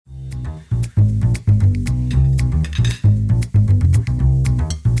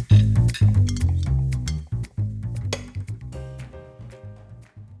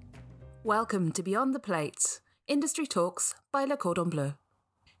Welcome to Beyond the Plates, Industry Talks by Cordon Bleu.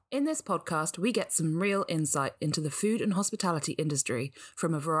 In this podcast, we get some real insight into the food and hospitality industry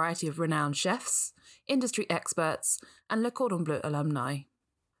from a variety of renowned chefs, industry experts, and Le Cordon Bleu alumni.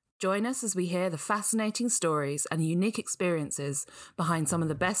 Join us as we hear the fascinating stories and unique experiences behind some of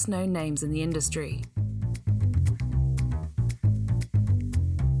the best-known names in the industry.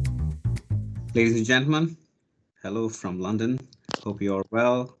 Ladies and gentlemen, hello from London. Hope you are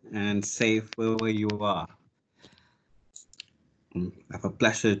well and safe wherever you are. I have a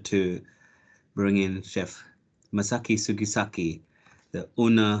pleasure to bring in Chef Masaki Sugisaki, the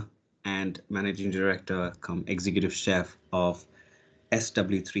owner and managing director cum executive chef of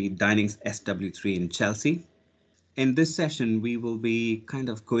SW3, Dining's SW3 in Chelsea. In this session, we will be kind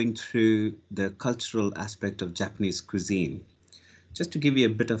of going through the cultural aspect of Japanese cuisine. Just to give you a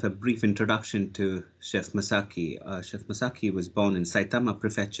bit of a brief introduction to Chef Masaki, Chef Masaki was born in Saitama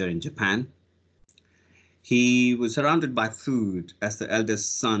Prefecture in Japan. He was surrounded by food as the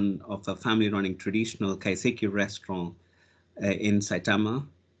eldest son of a family running traditional kaiseki restaurant in Saitama.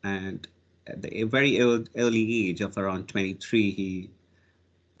 And at a very early age of around 23, he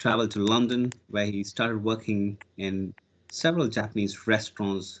traveled to London, where he started working in several Japanese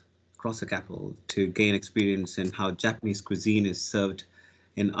restaurants across the capital to gain experience in how Japanese cuisine is served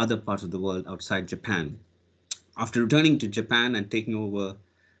in other parts of the world outside Japan. After returning to Japan and taking over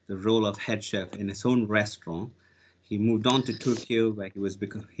the role of head chef in his own restaurant, he moved on to Tokyo, where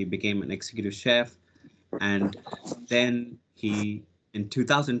he became an executive chef, and then in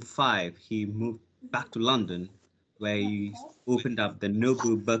 2005 he moved back to London, where he opened up the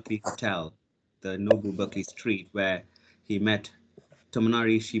Nobu Berkeley Hotel, the Nobu Berkeley Street, where he met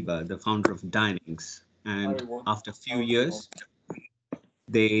Tomonari Shiba, the founder of Dinings. And after a few years,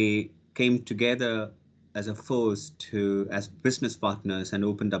 they came together as a force as business partners and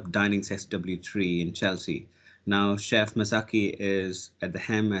opened up Dining's SW3 in Chelsea. Now, Chef Masaki is at the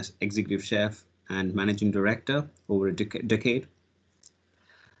helm as executive chef and managing director over a decade.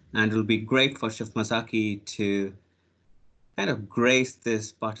 And it'll be great for Chef Masaki to kind of grace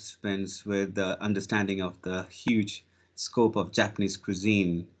these participants with the understanding of the huge scope of Japanese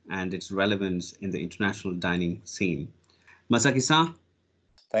cuisine and its relevance in the international dining scene. Masaki-san?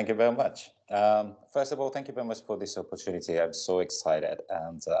 Thank you very much. First of all, thank you very much for this opportunity. I'm so excited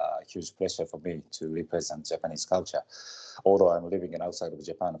and a huge pleasure for me to represent Japanese culture. Although I'm living outside of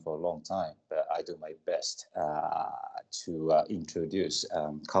Japan for a long time, but I do my best to introduce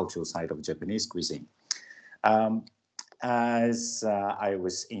cultural side of Japanese cuisine. As I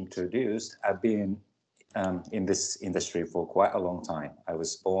was introduced, I've been in this industry for quite a long time. I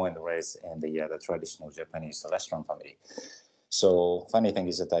was born and raised in the traditional Japanese restaurant family. So funny thing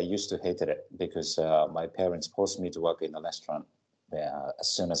is that I used to hate it because my parents forced me to work in a restaurant as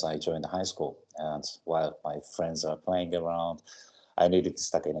soon as I joined high school. And while my friends are playing around, I needed to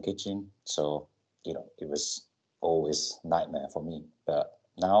stuck in a kitchen. So, it was always a nightmare for me. But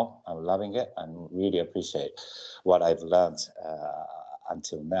now I'm loving it and really appreciate what I've learned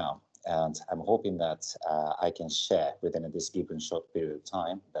until now. And I'm hoping that I can share within this given short period of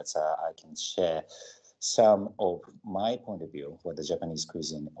time that I can share some of my point of view what the Japanese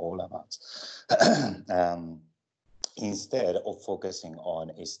cuisine is all about. Instead of focusing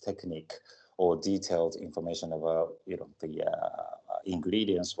on its technique or detailed information about the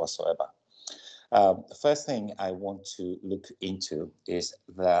ingredients whatsoever. The first thing I want to look into is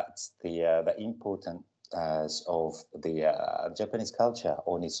that the importance of the Japanese culture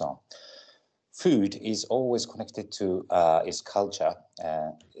on its own. Food is always connected to its culture.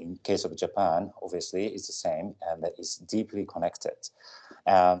 In case of Japan, obviously, it's the same, and it's deeply connected.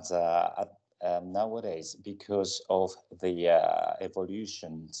 And nowadays, because of the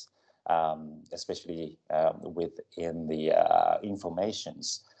evolutions, especially within the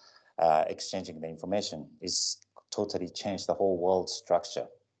informations, exchanging the information is totally changed the whole world structure.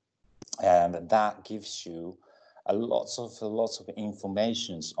 And that gives you lots of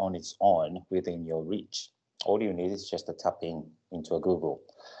informations on its own within your reach. All you need is just to tap into a Google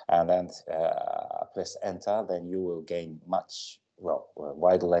and then press enter. Then you will gain a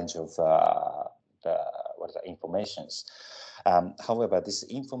wide range of the informations. However, this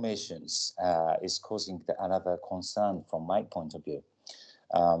informations is causing another concern from my point of view.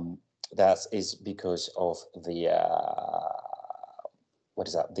 That is because of the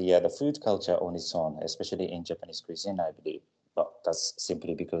food culture on its own, especially in Japanese cuisine, I believe. But that's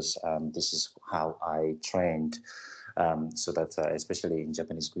simply because this is how I trained, so that especially in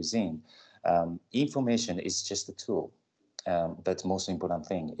Japanese cuisine, information is just a tool. But the most important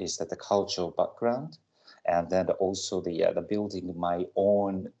thing is that the cultural background, and then also the building my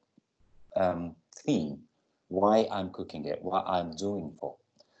own theme, why I'm cooking it, what I'm doing for.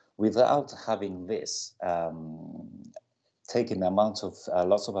 Without having this, taking lots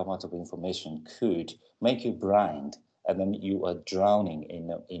of amount of information could make you blind, and then you are drowning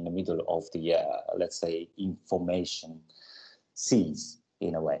in the middle of the let's say information seas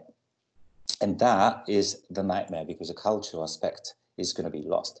in a way. And that is the nightmare, because the cultural aspect is going to be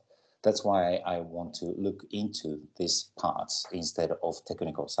lost. That's why I want to look into these parts instead of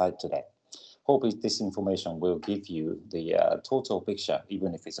technical side today. Hope this information will give you the total picture,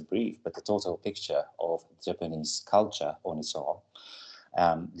 even if it's a brief, but the total picture of Japanese culture on its own,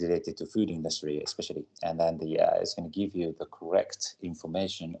 related to food industry especially. And then it's going to give you the correct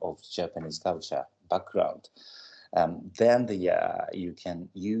information of Japanese culture background. Then you can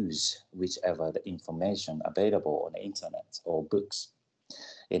use whichever the information available on the internet or books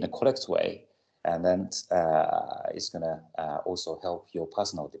in a correct way, and then it's going to also help your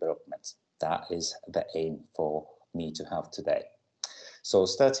personal development. That is the aim for me to have today. So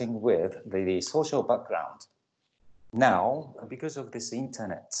starting with the social background. Now, because of this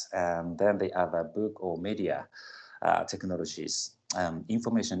internet, then the other book or media technologies,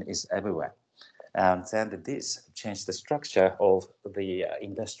 information is everywhere. And then this changed the structure of the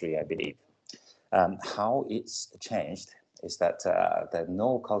industry, I believe. How it's changed is that there are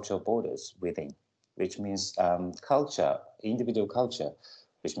no cultural borders within, which means culture, individual culture,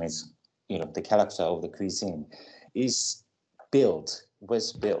 which means the character of the cuisine was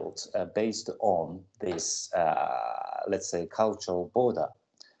built based on this, let's say, cultural border,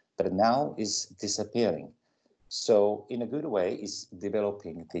 but now is disappearing. So in a good way, it's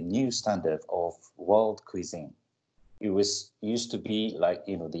developing the new standard of world cuisine. It was used to be like,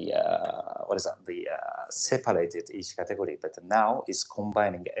 the separated each category, but now it's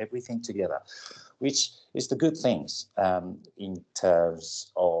combining everything together, which is the good things in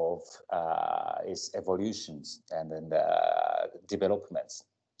terms of its evolutions and then the developments.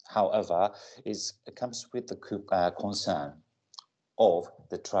 However, it comes with the concern of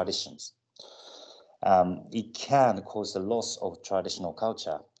the traditions. It can cause a loss of traditional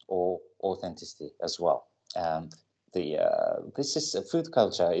culture or authenticity as well. This is food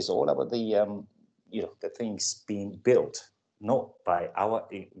culture is all about the things being built not by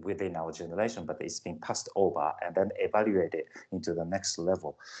within our generation, but it's been passed over and then evaluated into the next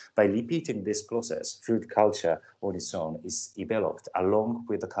level. By repeating this process, food culture on its own is developed along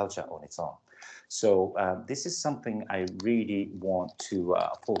with the culture on its own. So this is something I really want to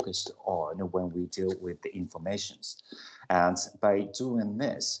focus on when we deal with the informations. And by doing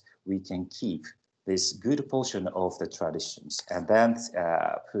this, we can keep this good portion of the traditions and then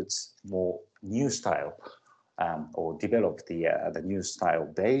put more new style or develop the new style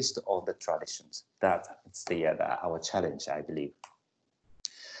based on the traditions. That's our challenge, I believe.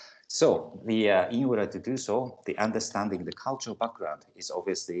 So in order to do so, the understanding the cultural background is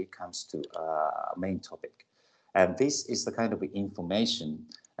obviously comes to main topic. And this is the kind of information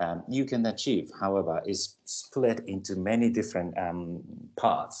you can achieve. However, is split into many different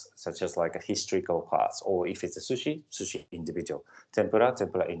parts, such as like a historical parts, or if it's a sushi individual, tempura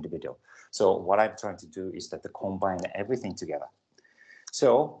individual. So what I'm trying to do is that to combine everything together.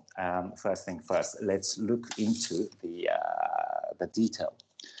 So first thing first, let's look into the detail,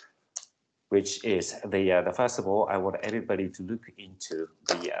 which is the first of all, I want everybody to look into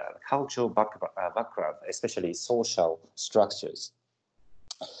the cultural background, especially social structures.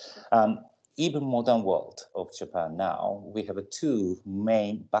 Even modern world of Japan now, we have two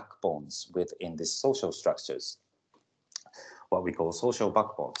main backbones within the social structures, what we call social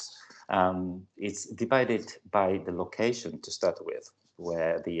backbones. It's divided by the location to start with,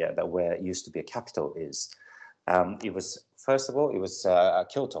 where where used to be a capital is. It was, first of all, it was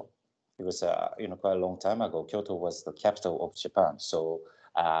Kyoto. It was quite a long time ago. Kyoto was the capital of Japan, so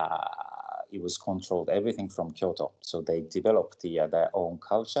it was controlled everything from Kyoto. So they developed their own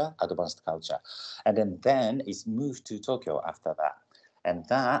culture, advanced culture, and then it's moved to Tokyo after that, and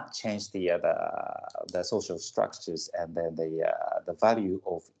that changed the social structures and then the value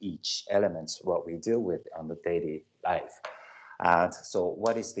of each element what we deal with on the daily life. And so,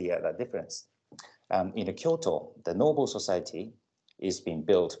 what is the difference? In Kyoto, the noble society is being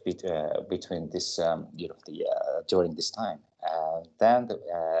built between this, during this time. Then,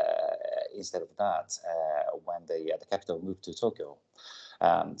 instead of that, when the capital moved to Tokyo,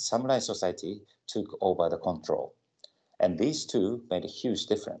 samurai society took over the control, and these two made a huge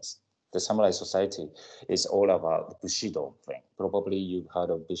difference. The samurai society is all about the Bushido thing. Probably you've heard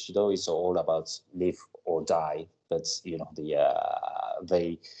of Bushido. It's all about live or die, but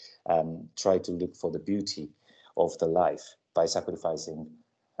they try to look for the beauty of the life by sacrificing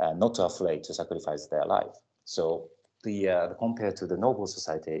not afraid to sacrifice their life. So compared to the noble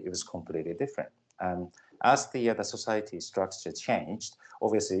society, it was completely different. As the society structure changed,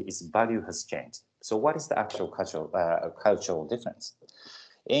 obviously its value has changed. So what is the actual cultural difference?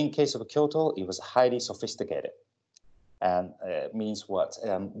 In case of Kyoto, it was highly sophisticated. And means what?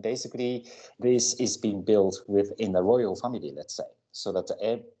 Basically, this is being built within the royal family, let's say, so that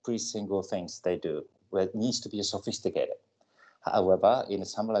every single thing they do needs to be sophisticated. However, in a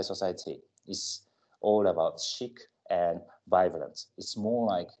samurai society, it's all about chic and vibrant. It's more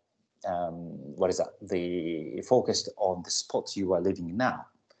like, the focused on the spot you are living now,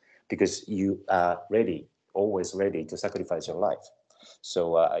 because you are always ready to sacrifice your life.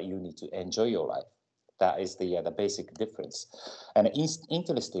 So you need to enjoy your life. That is the basic difference. And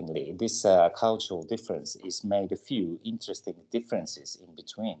interestingly, this cultural difference is made a few interesting differences in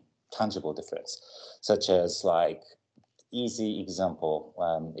between, tangible difference, such as like easy example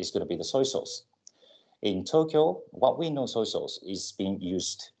is going to be the soy sauce. In Tokyo, what we know soy sauce is being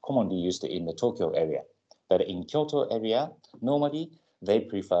commonly used in the Tokyo area. But in Kyoto area, normally they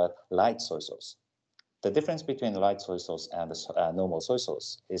prefer light soy sauce. The difference between light soy sauce and the normal soy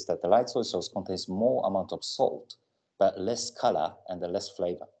sauce is that the light soy sauce contains more amount of salt, but less color and less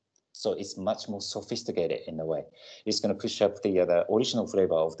flavor. So it's much more sophisticated in a way. It's going to push up the original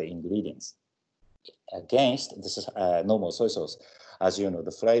flavor of the ingredients. Against this normal soy sauce, as you know,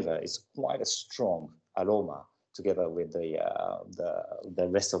 the flavor is quite a strong aroma together with the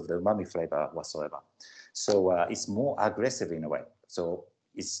rest of the umami flavor whatsoever. So it's more aggressive in a way. So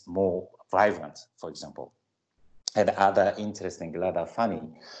it's more vibrant, for example. And other interesting, rather funny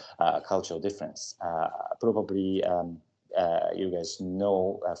cultural difference. Probably you guys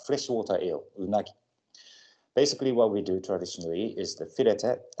know freshwater eel, unagi. Basically, what we do traditionally is to fillet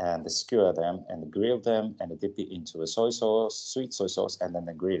it and skewer them and grill them and dip it into a soy sauce, sweet soy sauce, and then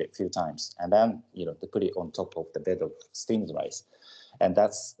grill it a few times. And then, to put it on top of the bed of steamed rice. And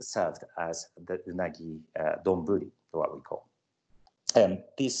that's served as the unagi donburi, what we call. And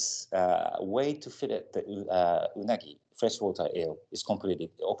this way to fillet the unagi, freshwater eel, is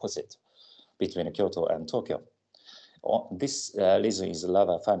completely the opposite between Kyoto and Tokyo. This reason is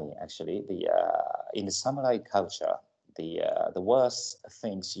rather funny, actually. In the samurai culture, the worst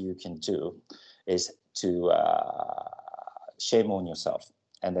things you can do is to shame on yourself.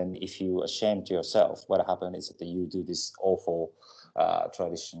 And then if you are ashamed to yourself, what happens is that you do this awful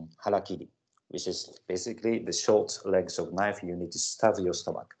tradition, harakiri, which is basically the short legs of knife. You need to stab your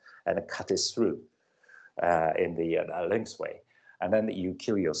stomach and cut it through in the length way. And then you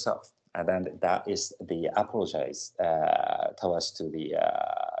kill yourself. And then that is the apologize towards to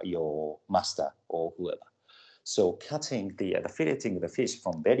your master or whoever. So cutting the filleting the fish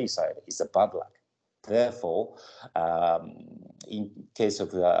from belly side is a bad luck. Therefore, in case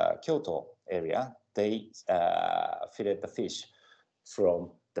of Kyoto area, they fillet the fish from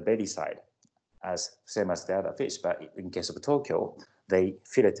the belly side, as same as the other fish. But in case of Tokyo, they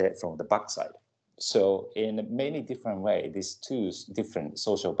fillet it from the backside. So in many different ways, these two different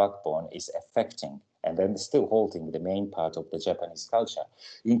social backbone is affecting and then still holding the main part of the Japanese culture,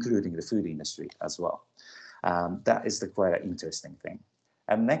 including the food industry as well. That is the quite interesting thing.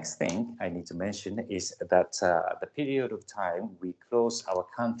 And next thing I need to mention is that the period of time we close our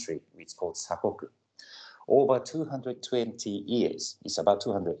country, which is called Sakoku. Over 220 years, it's about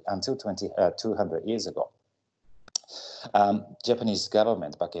 200 years ago. Japanese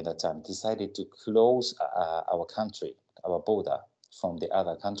government back in that time decided to close our country, our border from the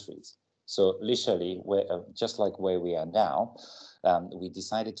other countries. So literally, just like where we are now, we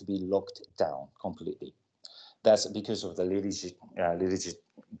decided to be locked down completely. That's because of the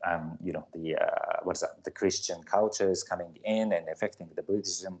the Christian culture is coming in and affecting the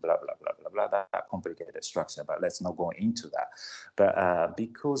Buddhism, blah, blah, blah, blah, blah, that complicated structure, but let's not go into that. But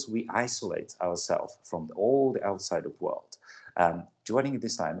because we isolate ourselves from all the outside of the world, during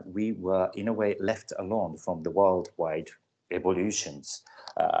this time, we were in a way left alone from the worldwide evolutions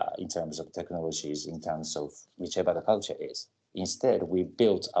in terms of technologies, in terms of whichever the culture is. Instead, we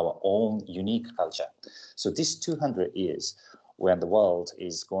built our own unique culture. So this 200 years, when the world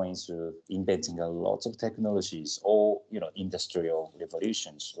is going through inventing a lot of technologies or industrial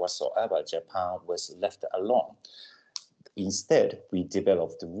revolutions whatsoever, Japan was left alone. Instead, we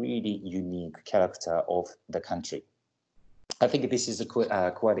developed the really unique character of the country. I think this is a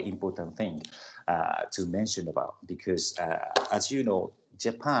quite important thing to mention about because, as you know,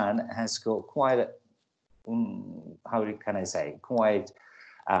 Japan has got quite how can I say, quite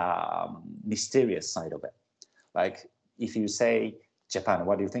mysterious side of it. Like if you say Japan,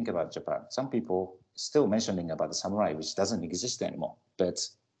 what do you think about Japan? Some people still mentioning about the samurai, which doesn't exist anymore. But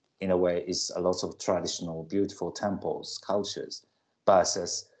in a way, is a lot of traditional, beautiful temples, cultures,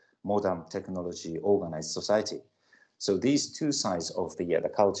 versus modern technology, organized society. So these two sides of the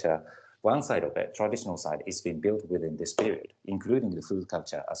culture, one side of it, traditional side, is being built within this period, including the food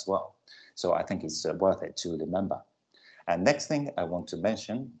culture as well. So I think it's worth it to remember. And next thing I want to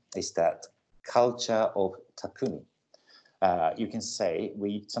mention is that culture of takumi. You can say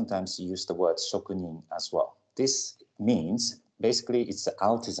we sometimes use the word shokunin as well. This means basically it's the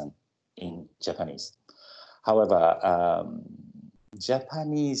artisan in Japanese. However,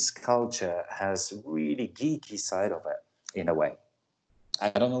 Japanese culture has really geeky side of it in a way. I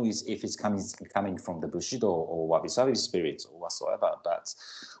don't know if it's coming from the Bushido or Wabi-Sabi spirits or whatsoever, but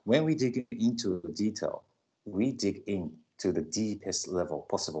when we dig into detail, we dig into the deepest level,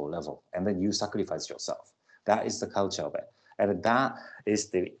 possible level, and then you sacrifice yourself. That is the culture of it. And that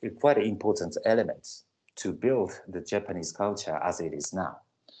is the quite important element to build the Japanese culture as it is now.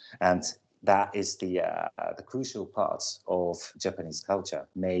 And that is the crucial parts of Japanese culture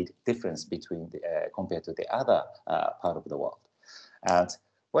made difference between compared to the other part of the world. And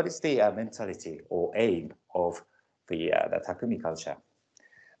what is the mentality or aim of the Takumi culture?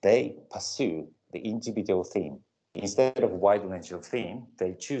 They pursue the individual theme. Instead of a wide range of theme,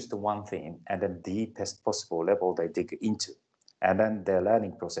 they choose the one theme and then the deepest possible level they dig into. And then their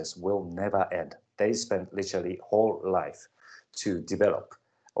learning process will never end. They spend literally whole life to develop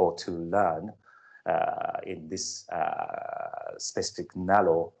or to learn in this specific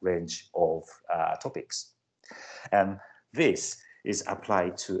narrow range of topics. And this is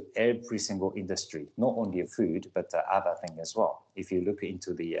applied to every single industry, not only food, but other things as well. If you look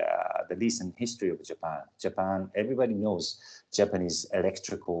into the recent history of Japan, everybody knows Japanese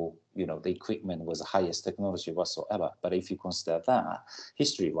electrical, the equipment was the highest technology whatsoever. But if you consider that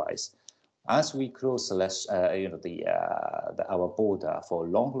history-wise, as we close our border for a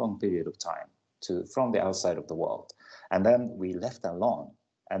long period of time from the outside of the world, and then we left alone,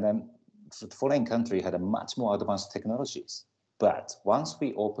 and then the foreign country had a much more advanced technologies. But once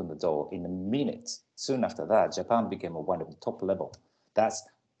we opened the door in a minute, soon after that, Japan became one of the top level. That's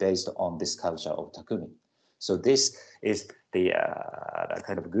based on this culture of takumi. So this is the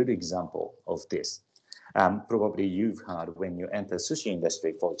kind of good example of this. Probably you've heard when you enter sushi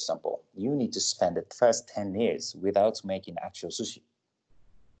industry, for example, you need to spend the first 10 years without making actual sushi.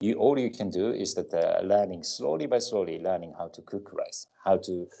 All you can do is that learning slowly learning how to cook rice, how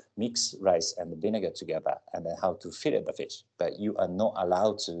to mix rice and vinegar together, and then how to fillet the fish. But you are not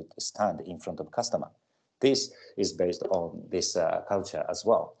allowed to stand in front of customer. This is based on this culture as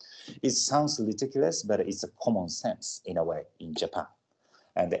well. It sounds ridiculous, but it's a common sense in a way in Japan.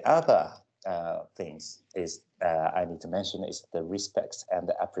 And the other things is I need to mention is the respect and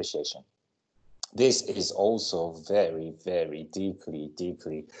the appreciation. This is also very, very deeply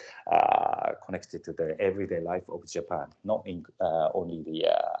connected to the everyday life of Japan, not in only the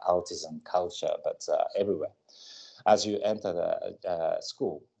artisan culture, but everywhere. As you enter the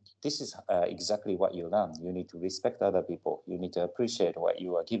school, this is exactly what you learn. You need to respect other people. You need to appreciate what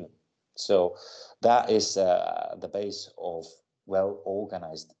you are given. So that is the base of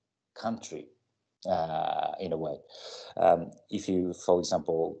well-organized country. In a way, if you, for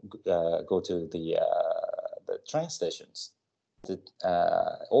example, go to the train stations, the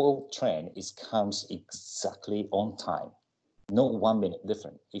all train comes exactly on time, not 1 minute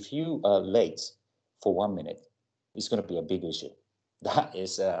different. If you are late for 1 minute, it's going to be a big issue. That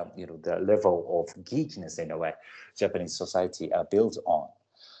is, the level of geekiness in a way Japanese society are built on.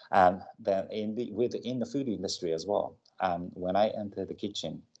 And then within the food industry as well, when I entered the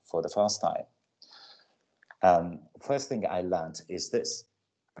kitchen for the first time, first thing I learned is this,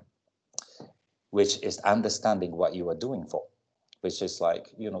 which is understanding what you are doing for, which is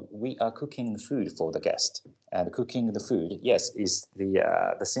like, we are cooking food for the guest, and cooking the food, yes, is in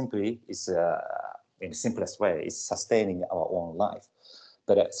the simplest way, is sustaining our own life.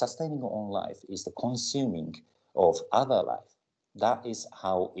 But sustaining our own life is the consuming of other life. That is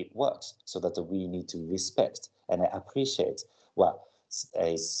how it works, so that we need to respect and appreciate what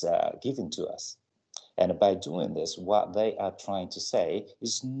is given to us. And by doing this, what they are trying to say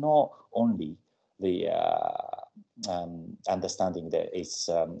is not only the understanding the its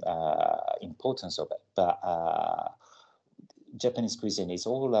importance of it, but Japanese cuisine is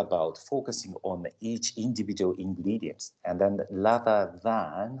all about focusing on each individual ingredients, and then rather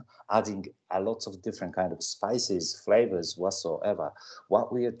than adding a lot of different kind of spices, flavors, whatsoever,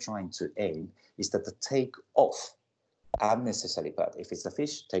 what we are trying to aim is that to take off unnecessary part. If it's the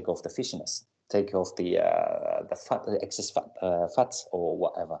fish, take off the fishiness. Take off the fat, the excess fats or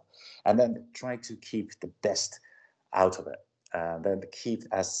whatever, and then try to keep the best out of it. then keep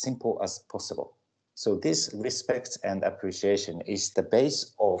as simple as possible. So this respect and appreciation is the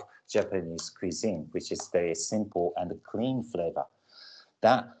base of Japanese cuisine, which is very simple and clean flavor.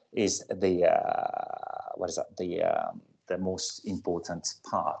 That is the the most important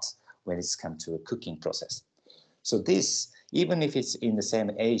part when it's come to a cooking process. So this, even if it's in the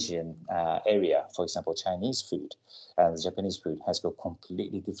same Asian area, for example, Chinese food and Japanese food has got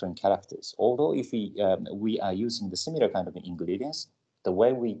completely different characters. Although if we are using the similar kind of ingredients, the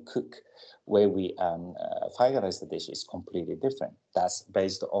way we cook, where we finalize the dish is completely different. That's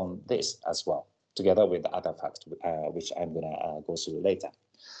based on this as well, together with the other facts, which I'm going to go through later.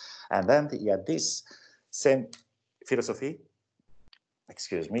 And then this same philosophy,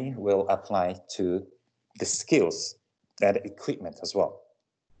 will apply to the skills and equipment as well.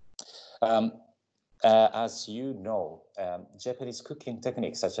 As you know, Japanese cooking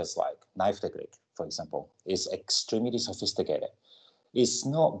techniques, such as like knife technique, for example, is extremely sophisticated. It's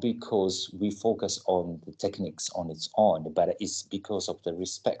not because we focus on the techniques on its own, but it's because of the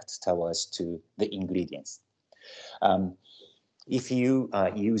respect towards to the ingredients. If you are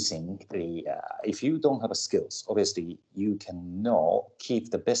using if you don't have a skills, obviously you cannot keep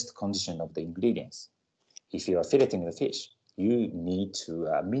the best condition of the ingredients. If you are filleting the fish, you need to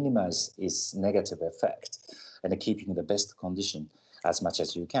minimize its negative effect and keeping the best condition as much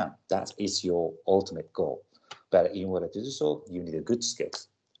as you can. That is your ultimate goal. But in order to do so, you need a good skills.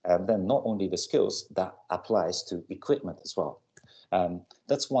 And then not only the skills, that applies to equipment as well.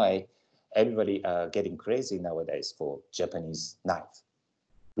 That's why everybody are getting crazy nowadays for Japanese knife.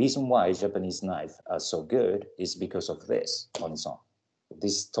 Reason why Japanese knife are so good is because of this on its own.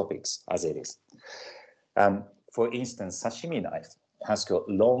 These topics as it is. For instance, sashimi knife has got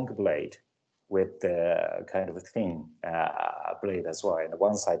long blade with the kind of a thin blade as well, and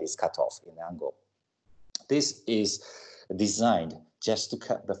one side is cut off in angle. This is designed just to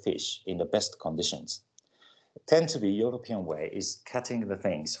cut the fish in the best conditions. It tends to be European way is cutting the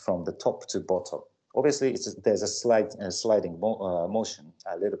things from the top to bottom. Obviously, there's a sliding motion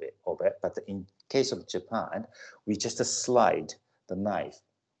a little bit of it, but in case of Japan, we just slide the knife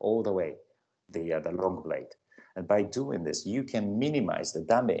all the way, the long blade. And by doing this, you can minimize the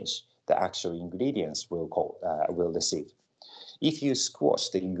damage the actual ingredients will receive. If you squash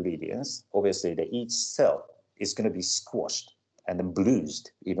the ingredients, obviously each cell is going to be squashed and then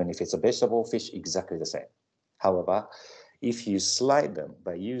bruised, even if it's a vegetable, fish, exactly the same. However, if you slide them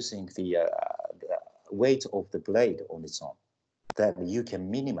by using the weight of the blade on its own, then you can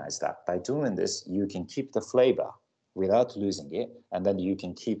minimize that. By doing this, you can keep the flavor without losing it, and then you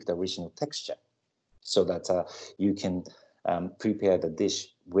can keep the original texture so that you can prepare the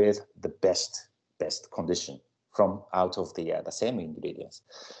dish with the best condition from out of the same ingredients.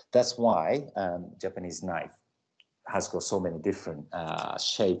 That's why Japanese knife has got so many different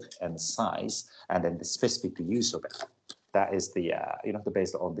shape and size, and then the specific use of it. That is the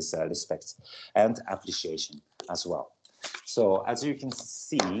based on this respect and appreciation as well. So as you can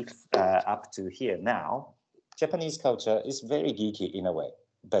see up to here now, Japanese culture is very geeky in a way,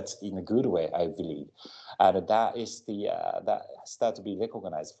 but in a good way, I believe. And that is that start to be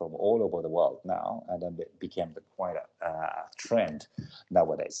recognized from all over the world now, and then it became quite a trend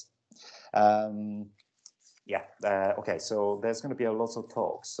nowadays. Okay, so there's going to be a lot of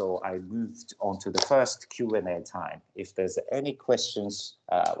talk. So I moved on to the first Q&A time. If there's any questions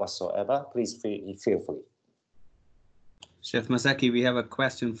whatsoever, please feel free. Chef Masaki, we have a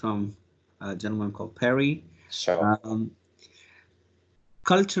question from a gentleman called Perry. Sure.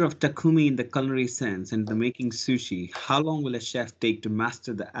 Culture of takumi in the culinary sense and the making sushi. How long will a chef take to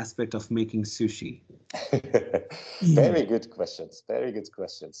master the aspect of making sushi? Very good questions. Very good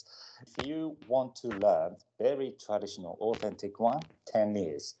questions. If you want to learn very traditional, authentic one, 10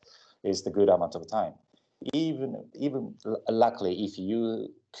 years is the good amount of time. Even luckily, if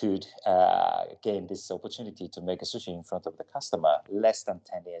you could gain this opportunity to make a sushi in front of the customer, less than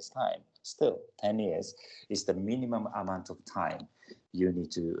 10 years time, still 10 years is the minimum amount of time you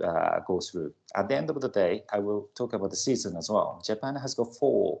need to go through. At the end of the day, I will talk about the season as well. Japan has got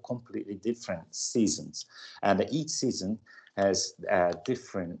 4 completely different seasons, and each season has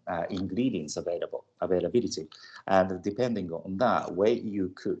different ingredients availability, and depending on that, way you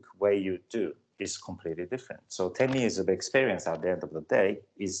cook, way you do is completely different. So 10 years of experience at the end of the day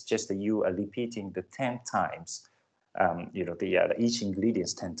is just that you are repeating the 10 times, each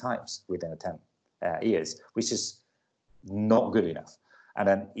ingredients 10 times within 10 years, which is not good enough. And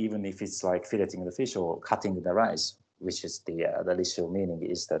then even if it's like filleting the fish or cutting the rice, which is the literal meaning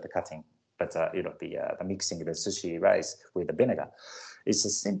is the cutting, but the mixing the sushi rice with the vinegar, it's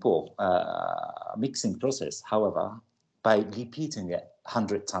a simple mixing process. However, by repeating it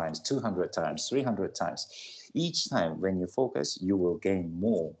 100 times, 200 times, 300 times. Each time when you focus, you will gain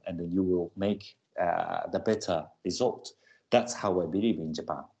more, and then you will make the better result. That's how I believe in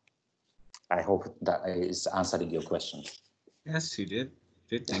Japan. I hope that is answering your question. Yes, you did.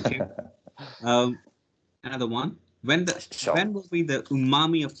 Thank you. Another one. Sure. When will be the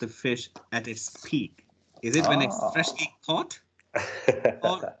umami of the fish at its peak? Is it when it's freshly caught,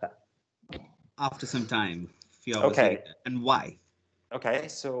 or after some time, few hours Okay. later? And why? Okay,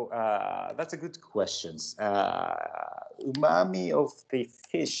 so that's a good question. Umami of the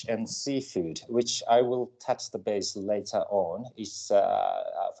fish and seafood, which I will touch the base later on, is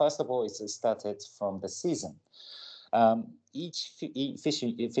first of all, it's started from the season. Each fish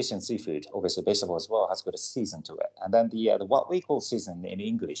and seafood, obviously vegetable as well, has got a season to it. And then the what we call season in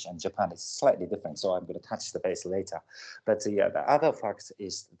English and Japan is slightly different. So I'm going to touch the base later. But the other fact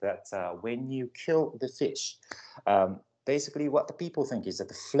is that when you kill the fish, basically what the people think is that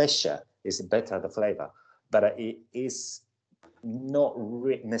the flesh is better, the flavor, but it is not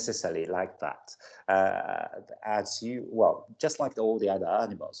necessarily like that. Just like all the other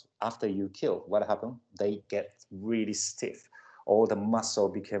animals, after you kill, what happens? They get really stiff. All the muscle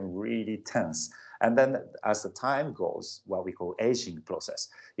become really tense. And then as the time goes, what we call aging process,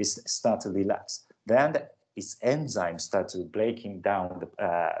 it starts to relax. Then its enzymes start to breaking down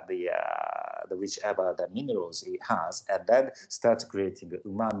the whichever the minerals it has, and then start creating the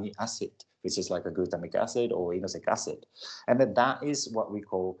umami acid, which is like a glutamic acid or inosaic acid, and then that is what we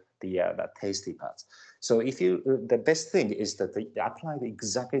call the tasty part. So if you, the best thing is that they apply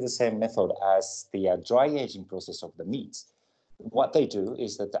exactly the same method as the dry aging process of the meat. What they do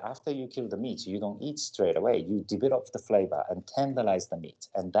is that after you kill the meat, you don't eat straight away. You develop the flavor and tenderize the meat.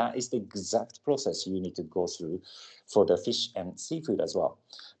 And that is the exact process you need to go through for the fish and seafood as well.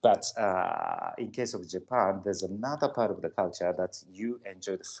 But in case of Japan, there's another part of the culture that you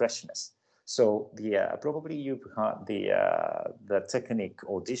enjoy the freshness. So probably you've heard the technique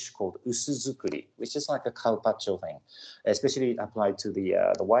or dish called usuzukuri, which is like a carpaccio thing, especially applied to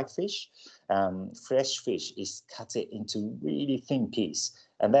the white fish. Fresh fish is cut into really thin piece,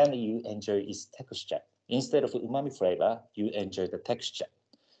 and then you enjoy its texture. Instead of umami flavor, you enjoy the texture.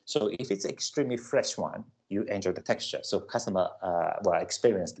 So if it's extremely fresh one, you enjoy the texture. So customer,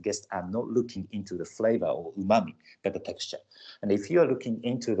 experienced guests are not looking into the flavor or umami, but the texture. And if you are looking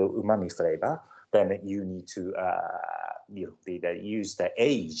into the umami flavor, then you need to use the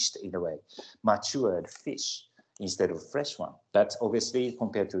aged, in a way, matured fish instead of fresh one. But obviously,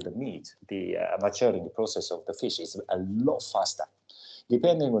 compared to the meat, the maturing process of the fish is a lot faster.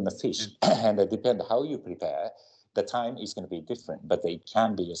 Depending on the fish and depend how you prepare, the time is going to be different, but it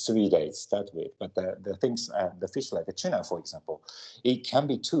can be 3 days start with. But the things, the fish like the tuna, for example, it can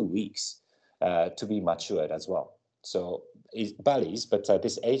be 2 weeks to be matured as well. So it varies, but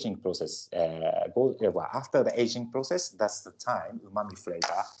this aging process, after the aging process, that's the time umami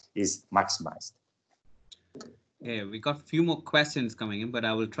flavor is maximized. Yeah, we got a few more questions coming in, but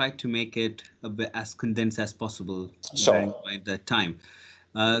I will try to make it a bit as condensed as possible, bearing in mind the time.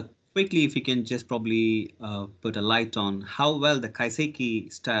 Quickly, if you can just probably put a light on how well the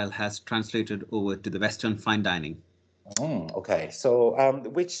kaiseki style has translated over to the Western fine dining. Okay, so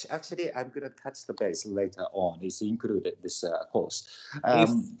which actually I'm going to touch the base later on. Is included this course.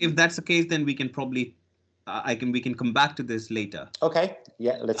 If that's the case, then we can probably we can come back to this later. Okay,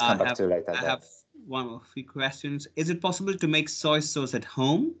 yeah, let's come back to later. I have a few questions. Is it possible to make soy sauce at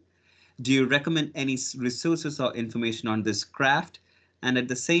home? Do you recommend any resources or information on this craft? And at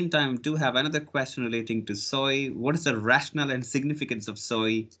the same time, do have another question relating to soy. What is the rationale and significance of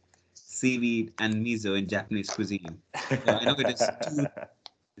soy, seaweed, and miso in Japanese cuisine? So I know it is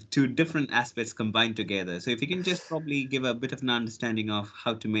two different aspects combined together. So if you can just probably give a bit of an understanding of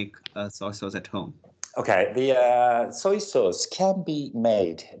how to make soy sauce at home. Okay, the soy sauce can be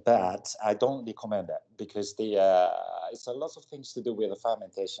made, but I don't recommend that because it's a lot of things to do with the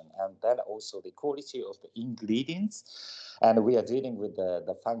fermentation and then also the quality of the ingredients. And we are dealing with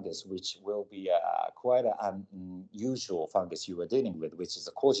the fungus, which will be quite an unusual fungus you are dealing with, which is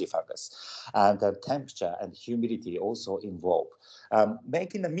a koji fungus. And the temperature and humidity also involved.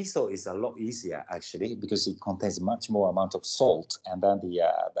 Making the miso is a lot easier, actually, because it contains much more amount of salt, and then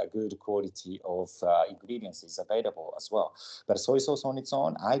the good quality of ingredients is available as well. But soy sauce on its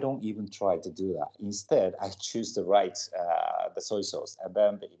own, I don't even try to do that. Instead, I choose the right the soy sauce. And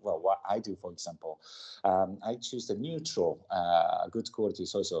then, what I do, for example, I choose the neutral, good quality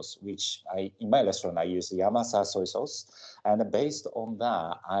soy sauce, which in my restaurant, I use Yamasa soy sauce. And based on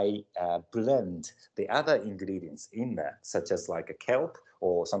that, I blend the other ingredients in there, such as like a kelp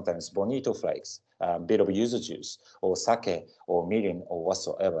or sometimes bonito flakes, a bit of yuzu juice or sake or mirin or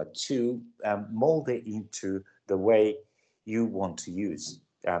whatsoever to mold it into the way you want to use,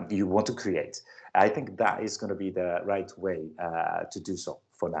 you want to create. I think that is going to be the right way to do so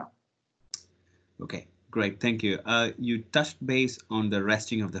for now. Okay, great. Thank you. You touched base on the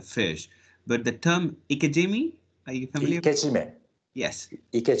resting of the fish, but the term ikejime, are you familiar? Ikejime. Yes.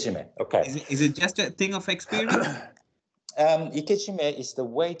 Ikejime. Okay. Is it just a thing of experience? Ikejime is the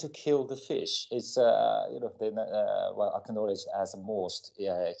way to kill the fish. It's acknowledged as the most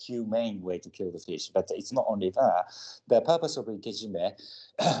humane way to kill the fish. But it's not only that. The purpose of ikejime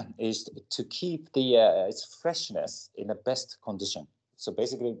is to keep its freshness in the best condition. So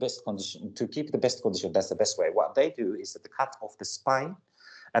basically, best condition to keep the best condition. That's the best way. What they do is that they cut off the spine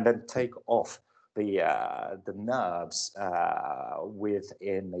and then take off the nerves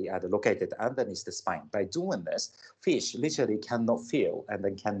located underneath the spine. By doing this, fish literally cannot feel and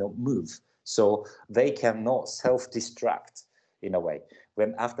then cannot move. So they cannot self-destruct in a way.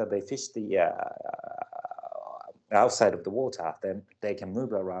 When after they fish the outside of the water, then they can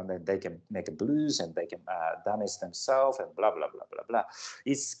move around and they can make a blues and they can damage themselves and blah, blah, blah, blah, blah.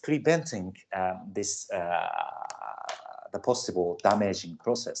 It's preventing the possible damaging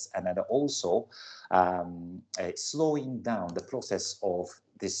process, and then also slowing down the process of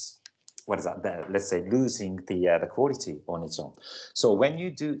this, let's say losing the quality on its own. So when you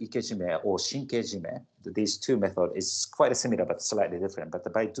do ikejime or shinkejime, these two methods is quite similar but slightly different.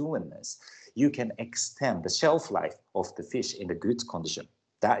 But by doing this, you can extend the shelf life of the fish in a good condition.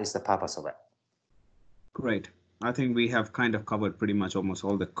 That is the purpose of it. Great. I think we have kind of covered pretty much almost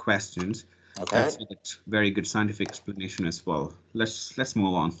all the questions. Okay. That's a very good scientific explanation as well. Let's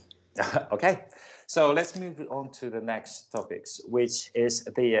move on. Okay. So let's move on to the next topics, which is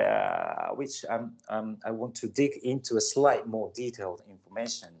I want to dig into a slight more detailed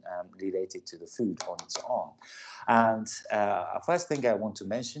information related to the food on its own. And first thing I want to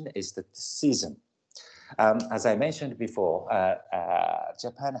mention is the season. As I mentioned before,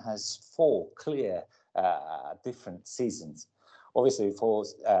 Japan has 4 clear different seasons. Obviously,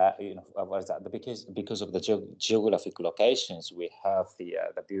 because of the geographic locations, we have the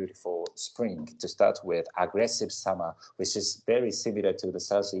beautiful spring to start with, aggressive summer, which is very similar to the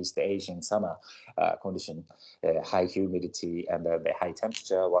Southeast Asian summer condition, high humidity and the high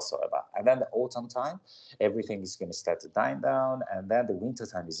temperature whatsoever. And then the autumn time, everything is going to start to die down, and then the winter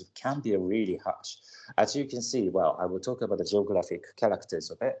time can be really harsh. As you can see, well, I will talk about the geographic characters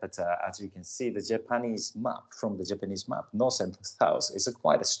of it, but as you can see, the Japanese map, north and south, is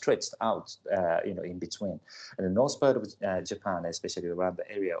quite stretched out, in between. And the north part of Japan, especially around the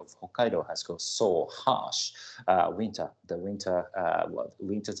area of Hokkaido, has got so harsh winter. The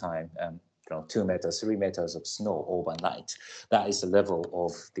winter time, 2 meters, 3 meters of snow overnight. That is the level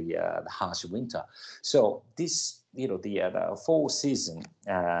of the harsh winter. So this, the fall season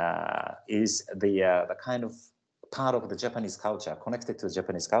is the kind of part of the Japanese culture, connected to the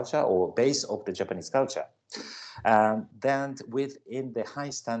Japanese culture or base of the Japanese culture. Then within the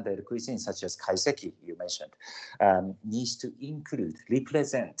high standard cuisine, such as kaiseki, you mentioned, needs to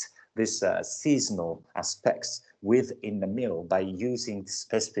represent this seasonal aspects within the meal by using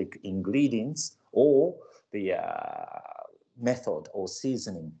specific ingredients or the method or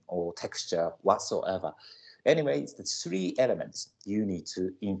seasoning or texture whatsoever. Anyway, it's the 3 elements you need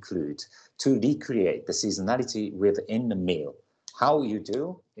to include to recreate the seasonality within the meal. How you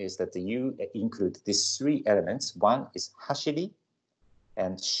do is that you include these 3 elements. One is hashiri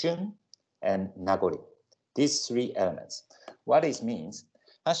and shun and nagori. These 3 elements. What it means,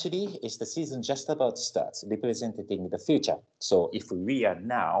 hashiri is the season just about to start, representing the future. So if we are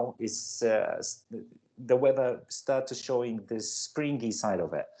now, it's the weather start to showing the springy side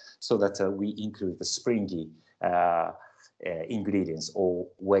of it, so that we include the springy ingredients or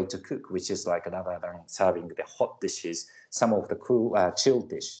way to cook, which is like another than serving the hot dishes, some of the cool chilled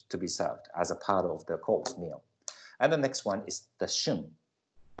dish to be served as a part of the cold meal. And the next one is the shun,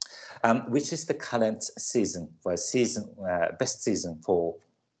 which is the current season, best season for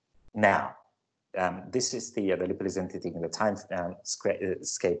now. This is the representing the time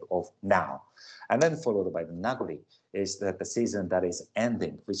scape of now. And then followed by the nagori is the season that is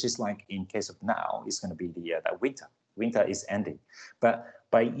ending, which is like in case of now, it's going to be the winter. Winter is ending. But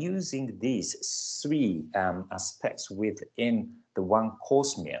by using these 3 aspects within the one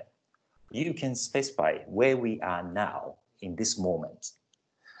course meal, you can specify where we are now in this moment.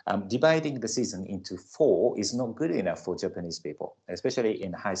 Dividing the season into 4 is not good enough for Japanese people, especially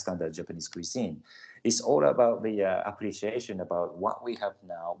in high standard Japanese cuisine. It's all about the appreciation about what we have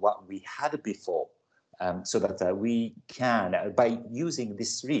now, what we had before, so that we can, by using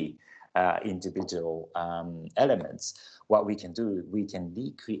these 3 individual elements, what we can do, we can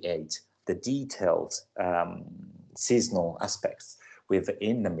recreate the detailed seasonal aspects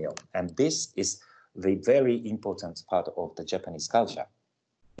within the meal. And this is the very important part of the Japanese culture.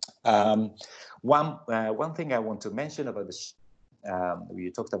 One thing I want to mention about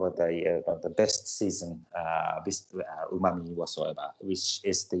we talked about the best season, umami whatsoever, which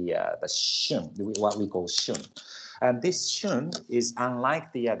is the shun, what we call shun. And this shun is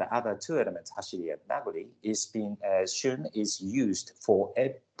unlike the other 2 elements, hashiri and naguri. Shun is used for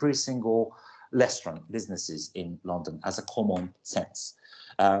every single restaurant businesses in London as a common sense.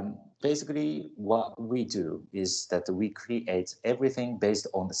 Basically, what we do is that we create everything based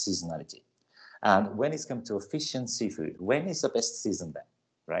on the seasonality. And when it's come to fish and seafood, when is the best season then,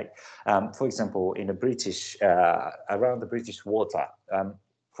 right? For example, in the British, around the British water,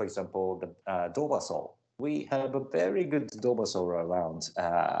 for example, the Dover sole, we have a very good Dover sole around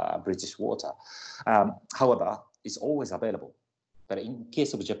British water. However, it's always available. But in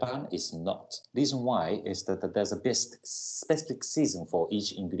case of Japan, it's not. Reason why is that there's a best specific season for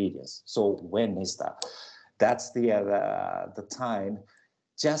each ingredient. So when is that? That's the time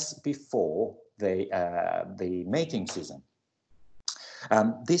just before the mating season.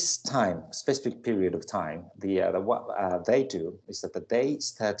 This time, specific period of time, what they do is that they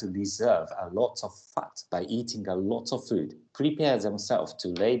start to reserve a lot of fat by eating a lot of food, prepare themselves to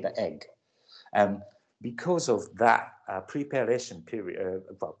lay the egg. And because of that preparation period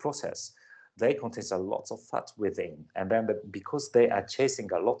process, they contain a lot of fat within. And then because they are chasing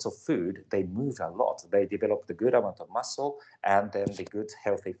a lot of food, they move a lot. They develop the good amount of muscle and then the good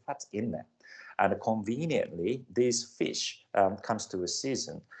healthy fat in there. And conveniently, these fish comes to a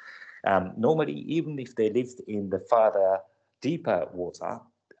season. Normally, even if they lived in the farther, deeper water,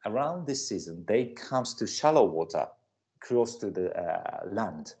 around this season, they comes to shallow water, close to the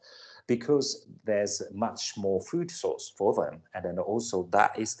land, because there's much more food source for them. And then also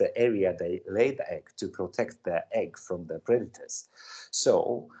that is the area they lay the egg to protect the egg from the predators.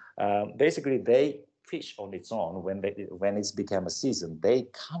 So basically they fish on its own. When it's become a season, they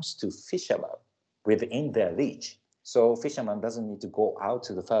comes to fishermen within their reach. So fisherman doesn't need to go out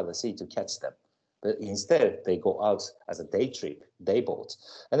to the further sea to catch them. But instead, they go out as a day trip, day boat.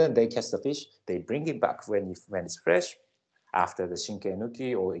 And then they catch the fish, they bring it back when it's fresh, after the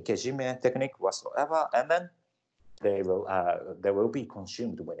shinkenuki or ikejime technique whatsoever, and then they will be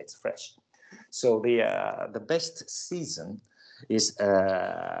consumed when it's fresh. So the best season is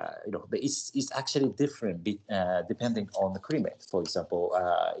it's actually different depending on the climate. For example,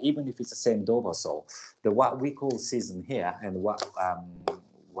 even if it's the same Dover sole, what we call season here and what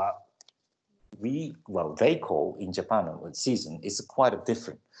they call in Japan season is quite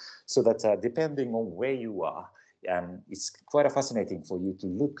different. So that depending on where you are, it's quite fascinating for you to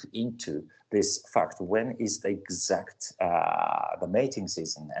look into this fact. When is the exact the mating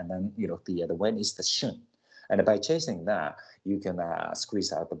season, and then the when is the shun, and by chasing that, you can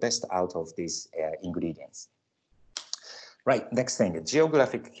squeeze out the best out of these ingredients. Right. Next thing,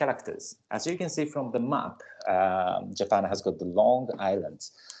 geographic characters. As you can see from the map, Japan has got the long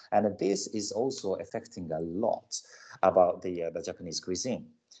islands, and this is also affecting a lot about the Japanese cuisine.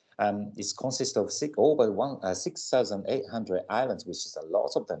 It consists of over 6,800 islands, which is a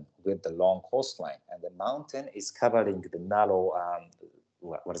lot of them, with the long coastline. And the mountain is covering the narrow,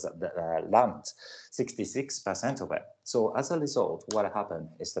 the land, 66% of it. So as a result, what happened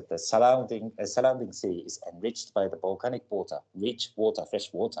is that the surrounding sea is enriched by the volcanic water, rich water,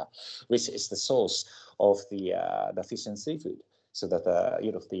 fresh water, which is the source of the fish and seafood. So that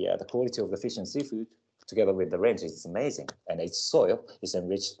the quality of the fish and seafood, together with the range, is amazing, and its soil is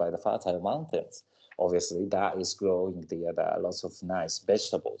enriched by the fertile mountains. Obviously, that is growing the lots of nice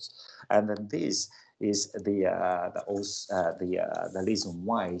vegetables, and then this is the reason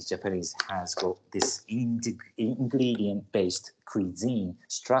why Japanese has got this ingredient-based cuisine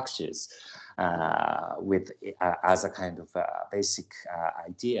structures with as a kind of basic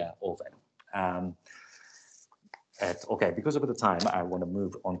idea of it. Okay, because of the time, I want to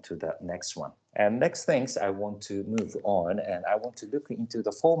move on to the next one. And next things, I want to move on, and I want to look into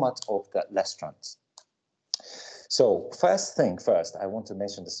the format of the restaurants. So first, I want to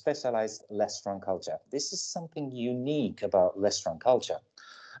mention the specialized restaurant culture. This is something unique about restaurant culture.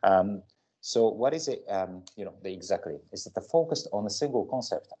 So what is it? Exactly is that the focused on a single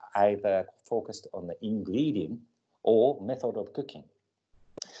concept, either focused on the ingredient or method of cooking.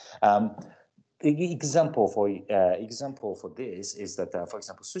 The example for this is that, for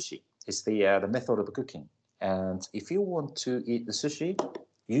example, sushi is the method of cooking. And if you want to eat the sushi,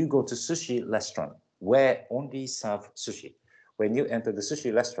 you go to sushi restaurant where only serve sushi. When you enter the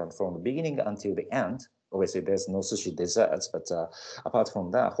sushi restaurant from the beginning until the end, obviously there's no sushi desserts, but apart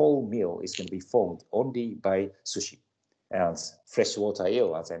from that, whole meal is going to be formed only by sushi. And freshwater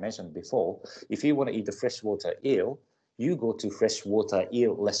eel, as I mentioned before, if you want to eat the freshwater eel, you go to freshwater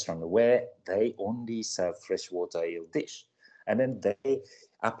eel restaurant where they only serve freshwater eel dish. And then they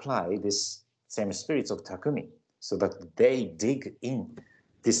apply this same spirit of takumi so that they dig in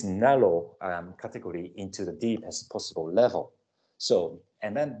this narrow category into the deepest possible level. So,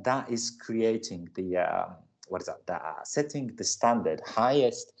 and then that is creating the, setting the standard,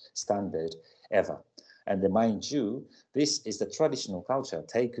 highest standard ever. And mind you, this is the traditional culture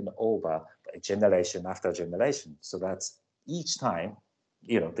taken over by generation after generation. So that each time,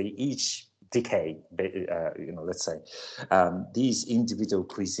 each decade, let's say, these individual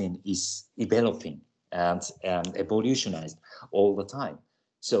cuisine is developing and evolutionized all the time.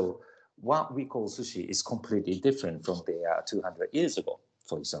 So what we call sushi is completely different from the 200 years ago,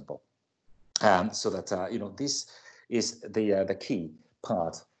 for example. So that, this is the key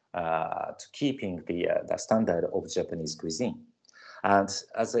part to keeping the standard of Japanese cuisine. And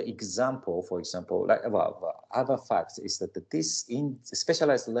as an example, for example, other facts is that this in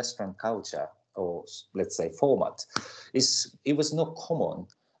specialized restaurant culture, or let's say format, it was not common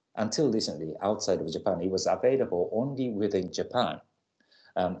until recently outside of Japan. It was available only within Japan.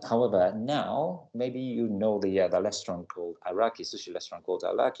 However, now maybe you know the restaurant called Araki, sushi restaurant called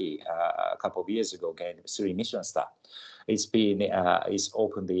Araki. A couple of years ago, gained 3 Michelin star. It's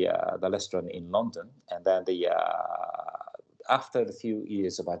opened the restaurant in London, and then after a few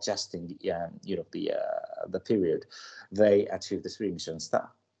years of adjusting, the period, they achieved the 3 Michelin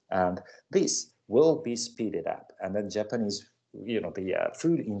star, and this will be speeded up, and then Japanese, the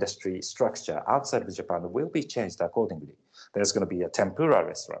food industry structure outside of Japan will be changed accordingly. There's going to be a tempura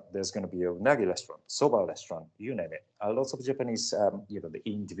restaurant. There's going to be a unagi restaurant, soba restaurant, you name it. Lots of Japanese, the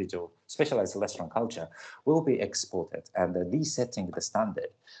individual specialized restaurant culture will be exported and resetting the standard.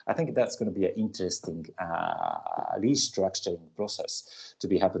 I think that's going to be an interesting restructuring process to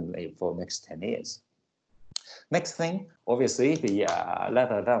be happening for the next 10 years. Next thing, obviously,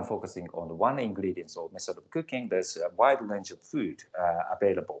 rather than focusing on one ingredient or method of cooking, there's a wide range of food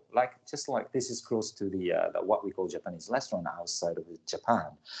available. Just like this is close to the what we call Japanese restaurant outside of Japan.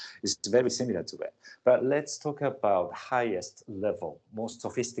 It's very similar to it. But let's talk about highest level, most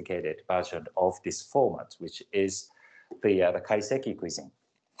sophisticated version of this format, which is the kaiseki cuisine.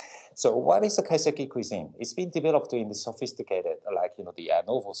 So what is the kaiseki cuisine? It's been developed in the sophisticated, the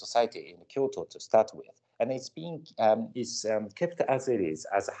novel society in Kyoto to start with. And it's being kept as it is,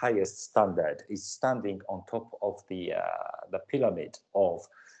 as the highest standard. It's standing on top of the pyramid of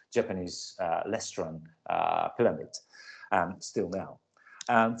Japanese restaurant pyramid still now.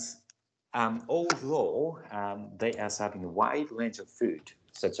 And although they are serving a wide range of food,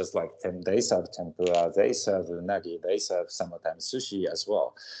 such as they serve tempura, they serve unagi, they serve sometimes sushi as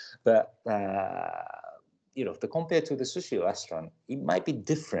well. But compared to the sushi restaurant, it might be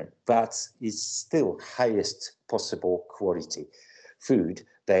different, but it's still highest possible quality food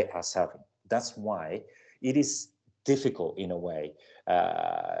they are serving. That's why it is difficult in a way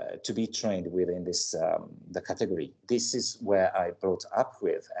to be trained within this the category. This is where I brought up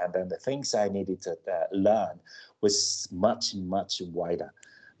with, and then the things I needed to learn was much, much wider.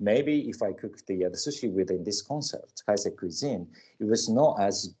 Maybe if I cooked the sushi within this concept, kaiseki cuisine, it was not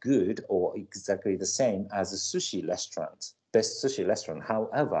as good or exactly the same as a sushi restaurant, best sushi restaurant.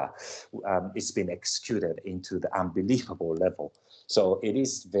 However, it's been executed into the unbelievable level. So it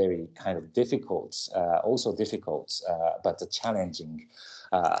is very kind of difficult, but challenging,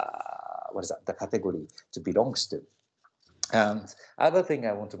 the category to belongs to. Other thing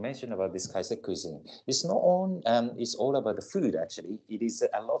I want to mention about this kaiseki cuisine is not on. It's all about the food. Actually, it is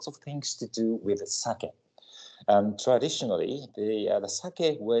a lot of things to do with sake. Traditionally, the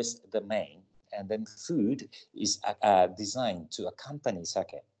sake was the main, and then food is designed to accompany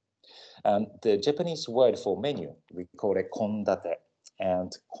sake. The Japanese word for menu, we call it kondate,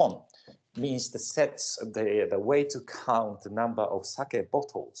 and kon means the sets, the way to count the number of sake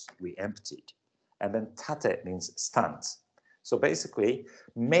bottles we emptied, and then tate means stands. So basically,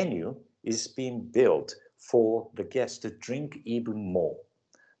 menu is being built for the guest to drink even more.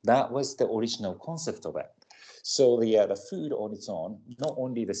 That was the original concept of it. So the food on its own, not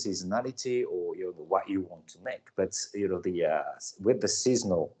only the seasonality or what you want to make, but with the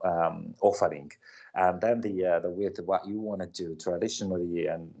seasonal offering, and then the with what you want to do traditionally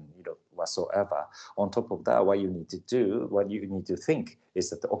and whatsoever. On top of that, what you need to think is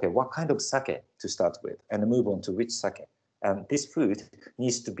that, okay, what kind of sake to start with, and move on to which sake. And this food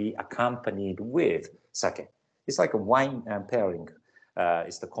needs to be accompanied with sake. It's like a wine pairing.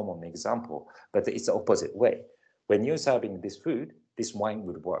 Is the common example, but it's the opposite way. When you're serving this food, this wine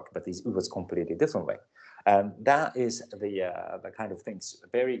would work, but it was completely different way. And that is the kind of things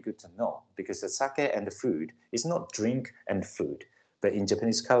very good to know, because the sake and the food is not drink and food, but in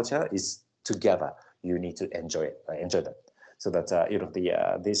Japanese culture is together. You need to enjoy them, so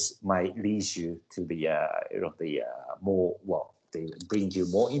that this might lead you to they bring you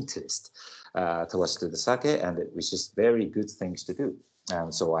more interest towards the sake, and which is very good things to do.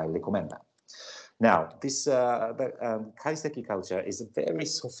 So I recommend that. Now, this kaiseki culture is a very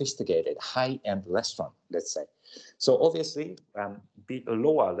sophisticated, high-end restaurant, let's say. So obviously, be a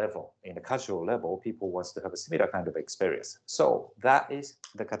lower level, in a casual level, people want to have a similar kind of experience. So that is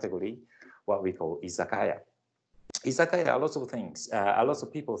the category, what we call izakaya. Izakaya, a lot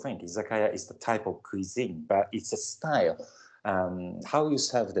of people think izakaya is the type of cuisine, but it's a style, how you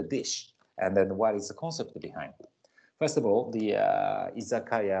serve the dish, and then what is the concept behind it. First of all, the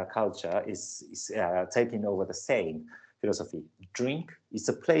izakaya culture is taking over the same philosophy. Drink, it's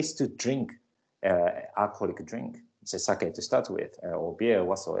a place to drink alcoholic drink, say sake to start with, or beer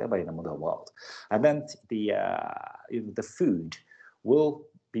whatsoever in the modern world. And then the food will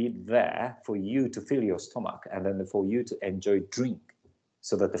be there for you to fill your stomach, and then for you to enjoy drink.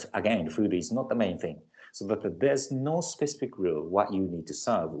 So that, again, food is not the main thing. So that there's no specific rule what you need to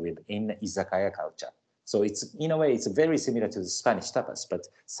serve within izakaya culture. So it's, in a way, it's very similar to the Spanish tapas, but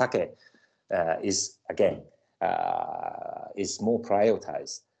sake is more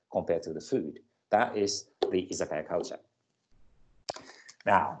prioritized compared to the food. That is the izakaya culture.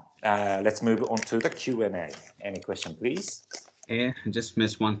 Now, let's move on to the Q&A. Any question, please? Yeah, I just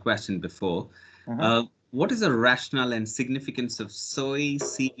missed one question before. What is the rationale and significance of soy,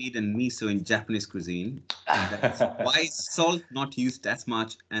 seaweed, and miso in Japanese cuisine? And why is salt not used as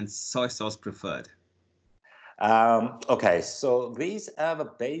much and soy sauce preferred? Okay, so these are the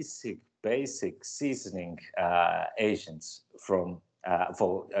basic seasoning agents for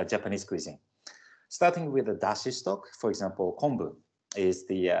Japanese cuisine. Starting with the dashi stock, for example, kombu is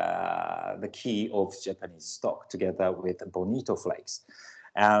the key of Japanese stock, together with bonito flakes.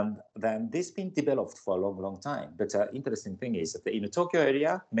 And then this been developed for a long time. But interesting thing is that in the Tokyo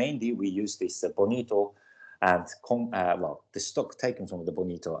area, mainly we use this bonito and the stock taken from the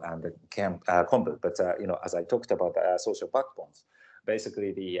bonito and the kombu. But as I talked about social backbones, basically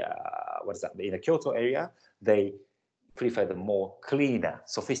in the Kyoto area, they prefer the more cleaner,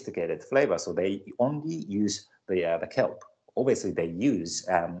 sophisticated flavor. So they only use the kelp. Obviously, they use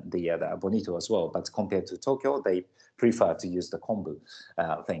the bonito as well, but compared to Tokyo, they prefer to use the kombu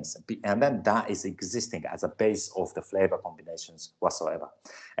things. And then that is existing as a base of the flavor combinations whatsoever.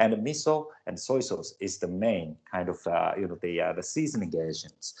 And the miso and soy sauce is the main kind of, the seasoning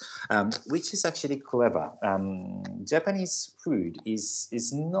agents, which is actually clever. Japanese food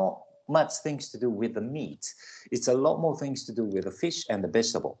is not much things to do with the meat. It's a lot more things to do with the fish and the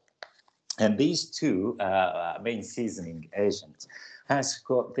vegetable. And these two main seasoning agents has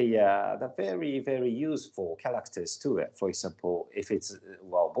got the very, very useful characters to it. For example, if it's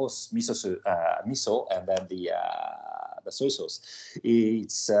both miso and then the soy sauce,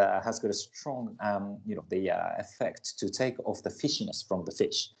 it has got a strong effect to take off the fishiness from the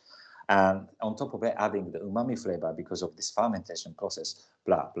fish. And on top of it, adding the umami flavor because of this fermentation process,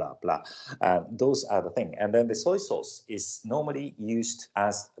 blah, blah, blah. Those are the thing. And then the soy sauce is normally used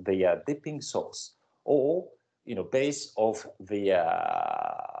as the dipping sauce, or, base of the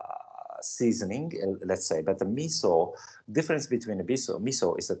seasoning, let's say. But the miso, difference between the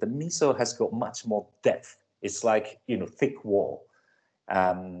miso is that the miso has got much more depth. It's like, thick wall.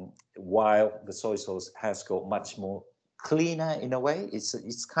 While the soy sauce has got much more cleaner in a way.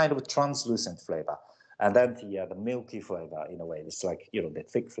 It's kind of a translucent flavor, and then the milky flavor in a way. It's like the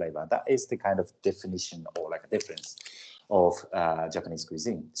thick flavor. That is the kind of definition or like a difference of Japanese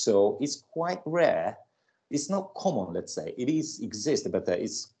cuisine. So it's quite rare. It's not common, let's say. It exists, but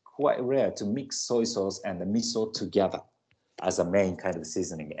it's quite rare to mix soy sauce and the miso together as a main kind of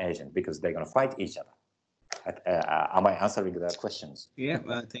seasoning agent, because they're going to fight each other. Am I answering the questions? Yeah,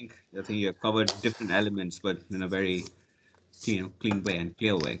 I think you have covered different elements, but in a very clean way and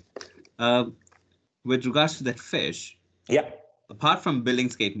clear way. With regards to that fish, yeah, apart from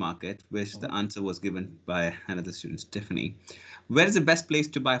Billingsgate Market, which the answer was given by another student, Tiffany, where is the best place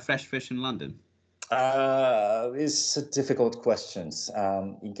to buy fresh fish in London? It's a difficult questions.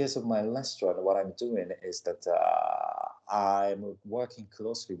 In case of my restaurant, what I'm doing is that I'm working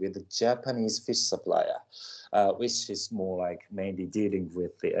closely with the Japanese fish supplier, which is more like mainly dealing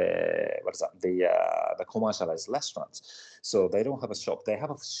with the commercialized restaurants. So they don't have a shop. They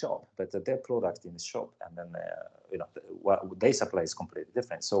have a shop, but their product in the shop, and then what they supply is completely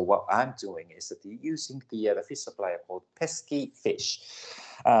different. So what I'm doing is that using the fish supplier called Pesky Fish.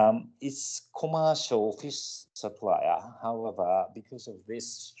 It's commercial fish supplier. However, because of this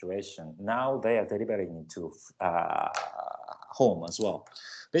situation, now they are delivering into home as well.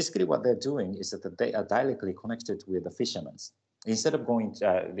 Basically, what they're doing is that they are directly connected with the fishermen. Instead of going,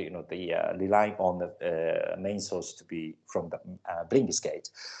 relying on the main source to be from the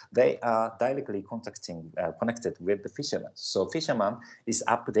Billingsgate, they are directly connected with the fishermen. So fisherman is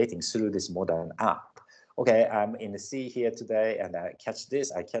updating through this modern app. Okay, I'm in the sea here today, and I catch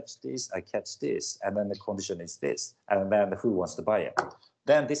this, I catch this, I catch this, and then the condition is this, and then who wants to buy it?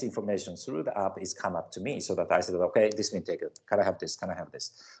 Then this information through the app is come up to me, so that I said, okay, this will take it. Can I have this? Can I have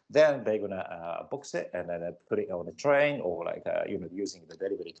this? Then they're gonna box it and then put it on a train or using the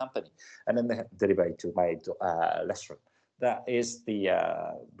delivery company, and then they deliver it to my restaurant. That is the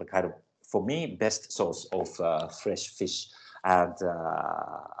kind of, for me, best source of fresh fish and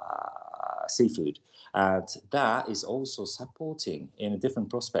seafood. And that is also supporting, in a different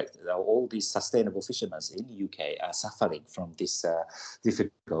prospect, all these sustainable fishermen in the UK are suffering from this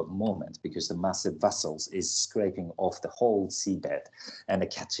difficult moment, because the massive vessels is scraping off the whole seabed and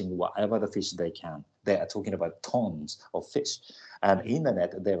catching whatever the fish they can. They are talking about tons of fish, and in the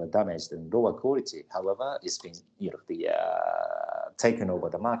net they were damaged and lower quality. However, it's been taken over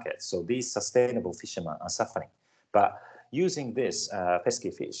the market. So these sustainable fishermen are suffering. But using this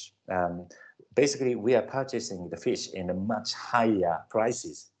pesky fish, basically we are purchasing the fish in a much higher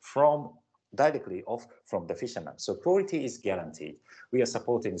prices directly from the fishermen. So quality is guaranteed. We are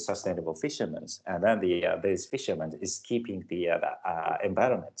supporting sustainable fishermen, and then this fisherman is keeping the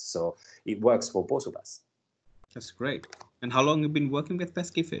environment. So it works for both of us. That's great. And how long have you been working with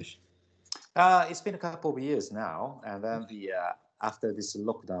pesky fish? It's been a couple of years now, and then after this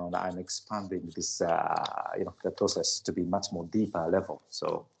lockdown, I'm expanding this the process to be much more deeper level.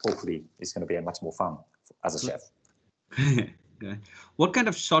 So hopefully, it's going to be a much more fun as a chef. Yeah. What kind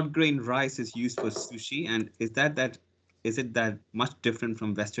of short grain rice is used for sushi, and is it that much different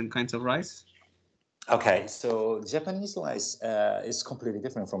from Western kinds of rice? Okay, so Japanese rice is completely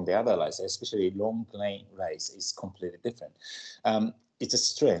different from the other rice, especially long grain rice is completely different. It's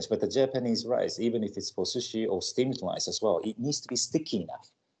strange, but the Japanese rice, even if it's for sushi or steamed rice as well, it needs to be sticky enough,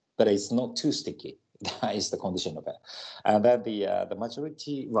 but it's not too sticky. That is the condition of it. And then the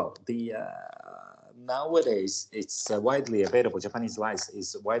majority, nowadays it's widely available. Japanese rice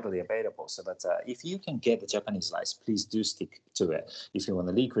is widely available. So that if you can get the Japanese rice, please do stick to it if you want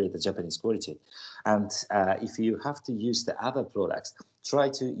to recreate the Japanese quality. And if you have to use the other products, try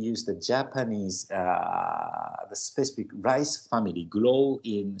to use the Japanese, the specific rice family grow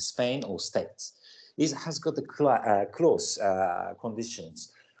in Spain or States. It has got the close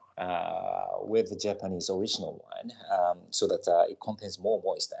conditions with the Japanese original one, so that it contains more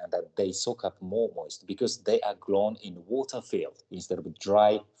moisture and that they soak up more moisture, because they are grown in water field instead of a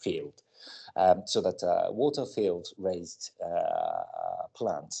dry field. So that water field raised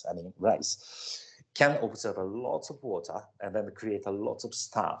plants, rice, can absorb a lot of water and then create a lot of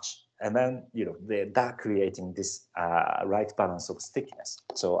starch. And then, that creating this right balance of stickiness.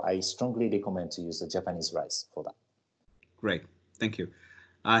 So I strongly recommend to use the Japanese rice for that. Great, thank you.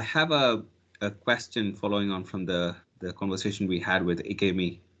 I have a question following on from the conversation we had with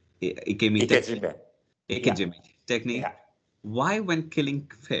Ikejime technique. Yeah. Why, when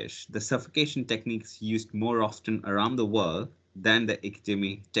killing fish, the suffocation techniques used more often around the world than the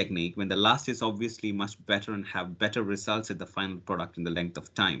Ikejime technique, when the last is obviously much better and have better results at the final product in the length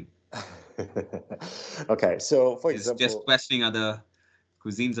of time? Okay, so for example, just questioning other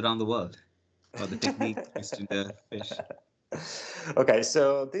cuisines around the world or the technique used in the fish. Okay,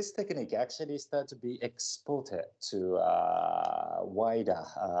 so this technique actually started to be exported to a wider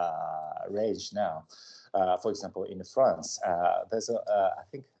range now. For example, in France, there's I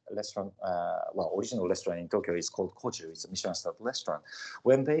think, restaurant, original restaurant in Tokyo is called Koju. It's a Michelin-starred restaurant.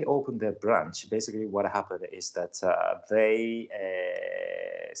 When they opened their branch, basically what happened is that they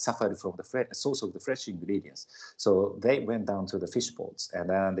suffered from the source of the fresh ingredients. So they went down to the fish ports, and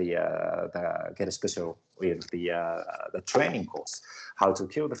then the get a special with the training course, how to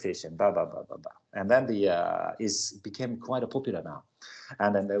kill the fish and blah blah blah blah blah. And then became quite popular now.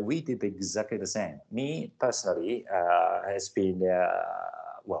 And then we did exactly the same. Me personally has been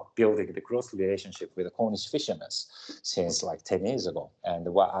building the close relationship with the Cornish fishermen since like 10 years ago. And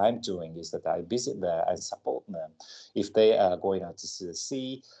what I'm doing is that I visit them and support them. If they are going out to the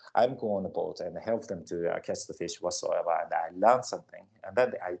sea, I'm going on the boat and help them to catch the fish whatsoever. And I learn something. And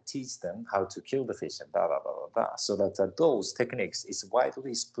then I teach them how to kill the fish and blah, blah, blah, blah, blah. So that those techniques is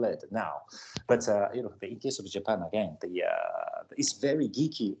widely spread now. But, in case of Japan, again, it's very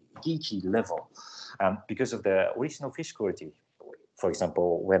geeky level because of the original fish quality. For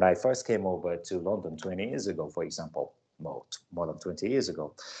example, when I first came over to London 20 years ago, for example, more than 20 years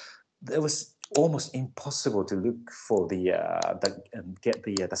ago, it was almost impossible to look for get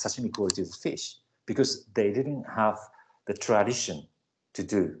the sashimi quality of fish because they didn't have the tradition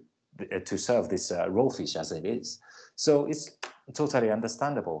to serve this raw fish as it is. So it's totally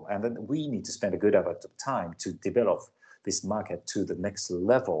understandable. And then we need to spend a good amount of time to develop this market to the next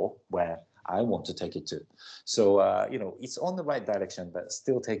level where I want to take it to. So, it's on the right direction, but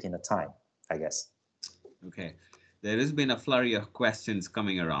still taking the time, I guess. Okay. There has been a flurry of questions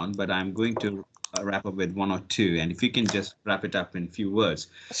coming around, but I'm going to wrap up with one or two. And if you can just wrap it up in a few words.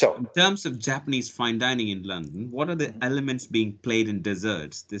 Sure. In terms of Japanese fine dining in London, what are the elements being played in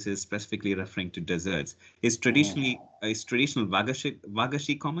desserts? This is specifically referring to desserts. Is traditional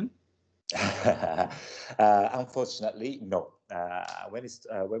wagashi common? Unfortunately, no.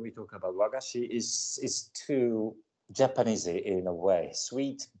 When we talk about wagashi, is too Japanese in a way.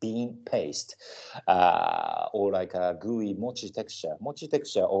 Sweet bean paste, or like a gooey mochi texture. Mochi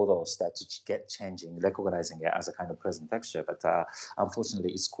texture, although start to get changing, recognizing it as a kind of present texture, but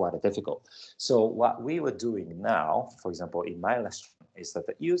unfortunately, it's quite difficult. So what we were doing now, for example, in my restaurant, is that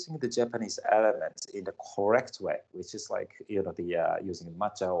using the Japanese elements in the correct way, which is like using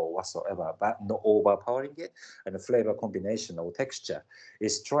matcha or whatsoever, but not overpowering it, and the flavor combination or texture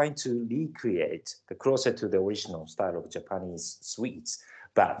is trying to recreate the closer to the original style of Japanese sweets.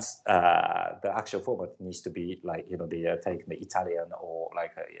 But the actual format needs to be like take the Italian or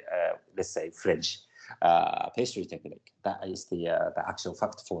like let's say French pastry technique. That is the actual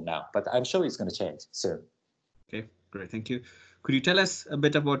fact for now. But I'm sure it's going to change soon. Okay, great, thank you. Could you tell us a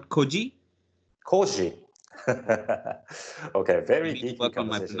bit about koji? Koji. Okay, very geeky work on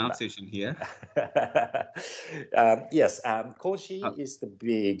my pronunciation here. Yes, koji is the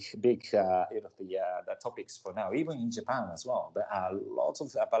big the topics for now. Even in Japan as well, there are lots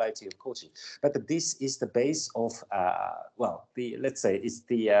of variety of koji. But this is the base of let's say it's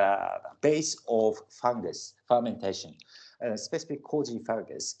the base of fungus fermentation. Specific koji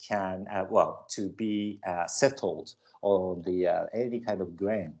fungus can to be settled on the any kind of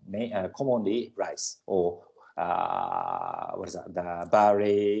grain, commonly rice or the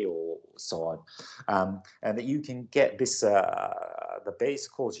barley or so on. And you can get this the base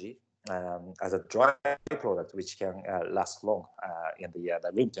koji as a dry product which can last long in the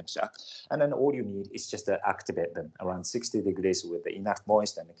room temperature. And then all you need is just to activate them around 60 degrees with enough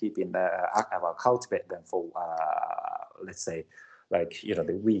moist and keeping cultivate them for let's say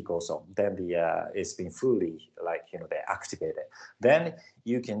the week or so. Then it's been fully they activated. Then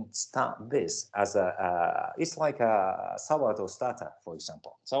you can start this as it's like a sourdough starter, for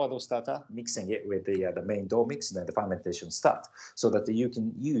example. Sourdough starter, mixing it with the main dough mix, then the fermentation start, so that you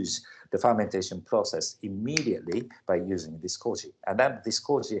can use the fermentation process immediately by using this koji. And then this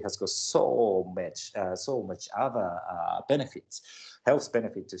koji has got so much other benefits. Health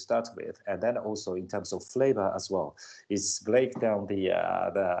benefit to start with, and then also in terms of flavor as well, is break down the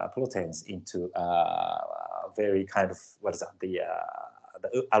proteins into very kind of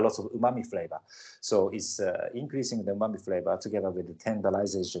a lot of umami flavor. So it's increasing the umami flavor together with the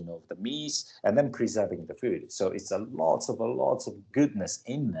tenderization of the meat and then preserving the food. So it's a lots of goodness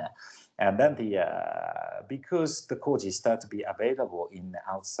in there. And then because the koji start to be available in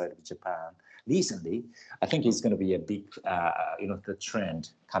outside of Japan recently, I think it's going to be a big, the trend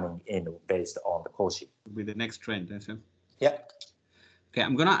coming in based on the koji. With the next trend, isn't it? Yeah. Okay,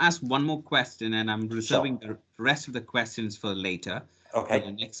 I'm going to ask one more question, and I'm reserving the rest of the questions for later. Okay. For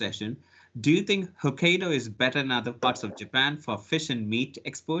the next session. Do you think Hokkaido is better than other parts of Japan for fish and meat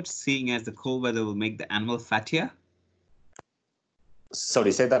exports, seeing as the cold weather will make the animal fattier?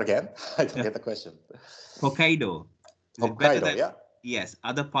 Sorry, say that again. I didn't get the question. Hokkaido. Hokkaido, yeah. Yes,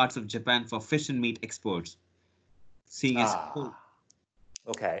 other parts of Japan for fish and meat exports, seeing as cold.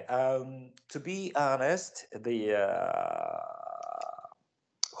 Okay. To be honest,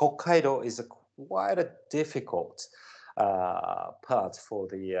 Hokkaido is quite a difficult part for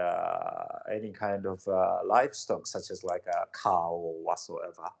the any kind of livestock, such as like a cow or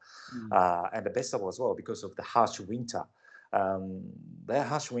whatsoever, and the vegetable as well, because of the harsh winter. Their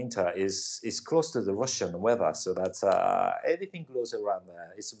harsh winter is close to the Russian weather, so that's anything grows around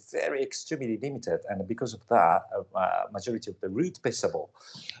there. It's very extremely limited, and because of that, majority of the root vegetable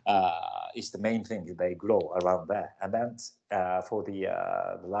is the main thing they grow around there. And then for the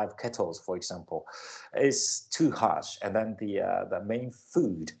live kettles, for example, is too harsh, and then the main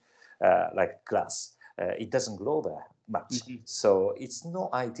food like grass, it doesn't grow there much. So it's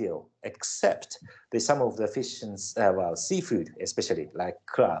not ideal, except there's some of the fish and seafood, especially like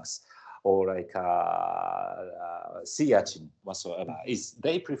crabs or like sea urchin whatsoever, is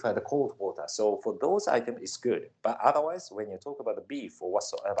they prefer the cold water. So for those items, it's good. But otherwise, when you talk about the beef or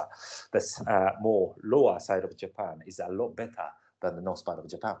whatsoever, that's more lower side of Japan is a lot better than the north part of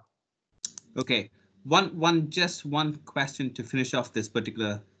Japan. Okay, one question to finish off this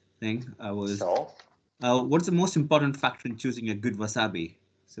particular thing was. Sure. What's the most important factor in choosing a good wasabi?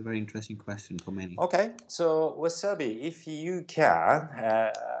 It's a very interesting question for many. Okay, so wasabi, if you can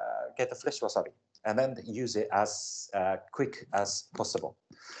get a fresh wasabi and then use it as quick as possible.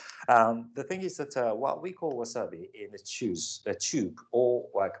 The thing is that what we call wasabi in a tube or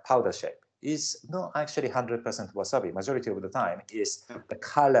like powder shape is not actually 100% wasabi. Majority of the time is the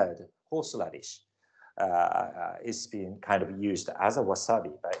colored horseradish is being kind of used as a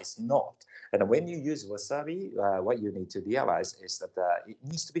wasabi, but it's not. And when you use wasabi, what you need to realize is that it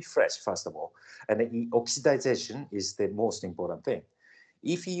needs to be fresh, first of all, and the oxidization is the most important thing.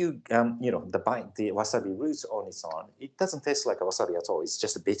 If you, the wasabi roots on its own, it doesn't taste like a wasabi at all. It's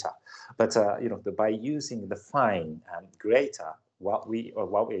just bitter. But by using the fine grater, what we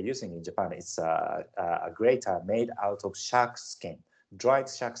are using in Japan is a grater made out of shark skin, dried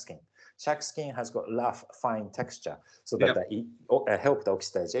shark skin. Shark skin has got rough, fine texture, so that it helps the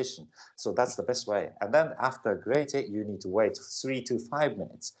oxidization. So that's the best way. And then after grate it, you need to wait 3 to 5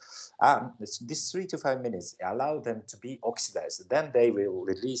 minutes. This 3 to 5 minutes allow them to be oxidized. Then they will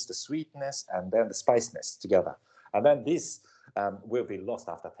release the sweetness and then the spiciness together. And then this will be lost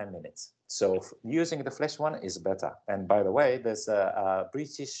after 10 minutes. So using the fresh one is better. And by the way, there's a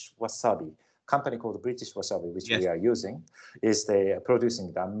British wasabi company called British Wasabi, which we are using, is they are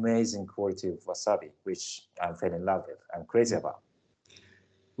producing the amazing quality of wasabi, which I'm falling in love with. I'm crazy about.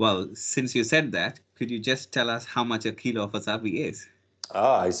 Well, since you said that, could you just tell us how much a kilo of wasabi is?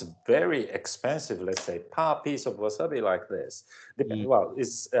 It's very expensive, let's say, per piece of wasabi like this. Well,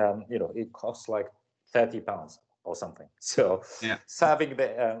 it's, it costs like 30 pounds or something. So serving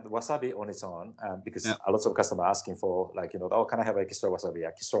the wasabi on its own, because a lot of customers are asking for like, oh, can I have a kisro wasabi,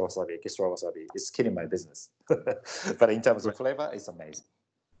 kisro wasabi? It's killing my business. But in terms of flavor, it's amazing.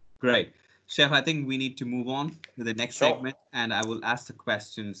 Great. Chef, I think we need to move on to the next segment, and I will ask the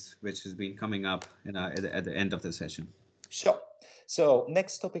questions which has been coming up at the end of the session. Sure. So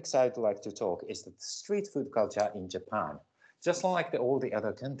next topics I'd like to talk is the street food culture in Japan. Just like all the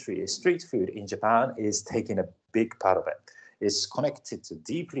other countries, street food in Japan is taking a big part of it. It's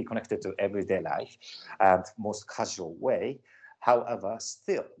deeply connected to everyday life and most casual way. However,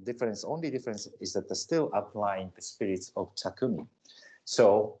 still, only difference is that they're still applying the spirits of takumi.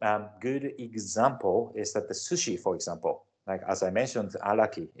 So good example is that the sushi, for example, like as I mentioned,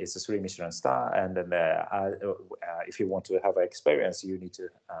 Araki is a 3 Michelin star, and then if you want to have an experience, you need to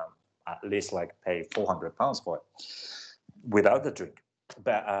at least like pay £400 for it without the drink.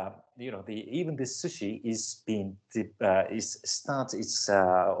 But even the sushi starts its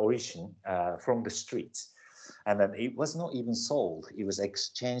origin from the street, and then it was not even sold; it was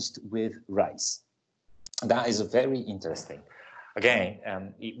exchanged with rice. That is very interesting. Again,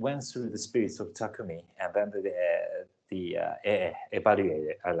 it went through the spirits of takumi, and then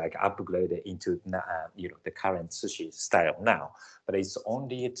evaluated, upgraded into the current sushi style now. But it's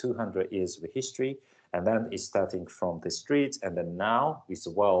only 200 years of history, and then it's starting from the streets, and then now it's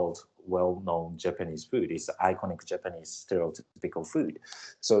well-known Japanese food. It's iconic Japanese stereotypical food.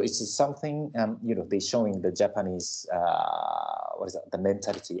 So it's something they're showing the Japanese the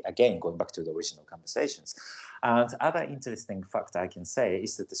mentality again, going back to the original conversations. And other interesting fact I can say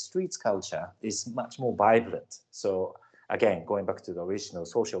is that the streets culture is much more vibrant. So again, going back to the original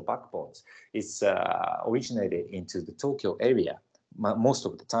social backbones, it's originated into the Tokyo area most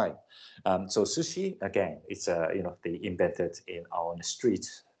of the time. So sushi, again, it's they invented on the street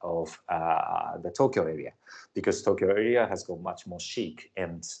of the Tokyo area, because Tokyo area has got much more chic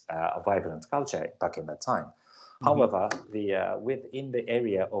and vibrant culture back in that time. However, within the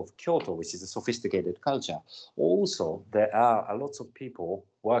area of Kyoto, which is a sophisticated culture, also there are a lot of people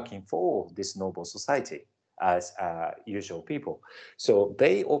working for this noble society as usual people. So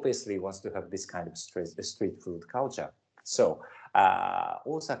they obviously want to have this kind of street food culture. So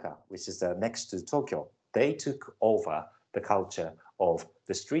Osaka, which is next to Tokyo, they took over the culture of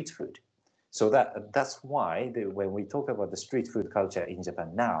the street food. So that's why when we talk about the street food culture in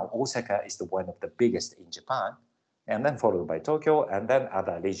Japan now, Osaka is the one of the biggest in Japan, and then followed by Tokyo, and then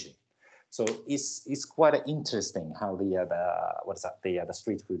other region. So it's quite interesting how the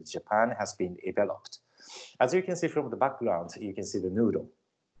street food Japan has been developed. As you can see from the background, you can see the noodle.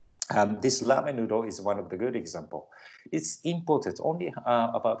 This ramen noodle is one of the good example. It's imported only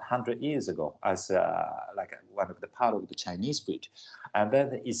about 100 years ago as like one of the part of the Chinese food, and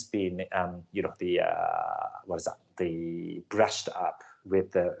then it's been the brushed up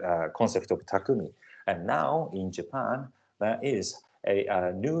with the concept of takumi. And now in Japan there is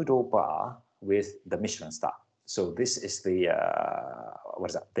a noodle bar with the Michelin star. So this is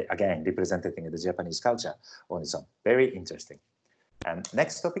again representing the Japanese culture on its own. Very interesting. And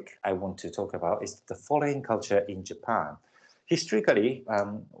next topic I want to talk about is the foreign culture in Japan. Historically,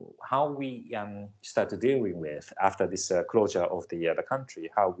 how we start dealing with after this closure of the country,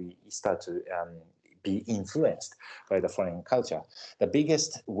 how we start to be influenced by the foreign culture. The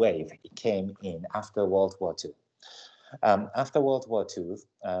biggest wave came in after World War II. After World War II,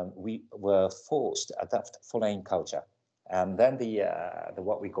 we were forced to adapt foreign culture. And then the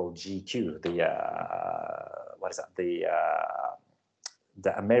what we call GQ,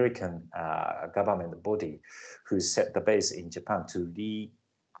 the American government body who set the base in Japan to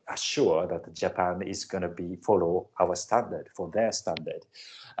reassure that Japan is going to follow our standard for their standard.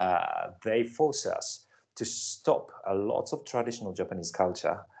 They force us to stop a lot of traditional Japanese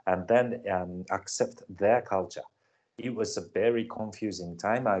culture and then accept their culture. It was a very confusing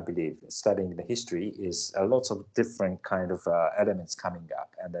time, I believe. Studying the history is a lot of different kind of elements coming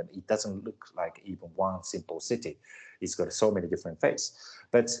up, and then it doesn't look like even one simple city. It's got so many different faces.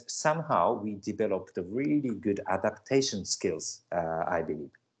 But somehow we developed the really good adaptation skills, I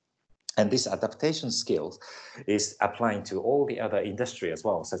believe. And this adaptation skills is applying to all the other industry as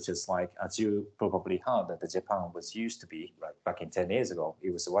well, such as like, as you probably heard, that Japan was used to be, like back in 10 years ago,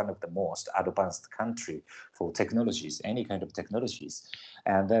 it was one of the most advanced country for technologies, any kind of technologies.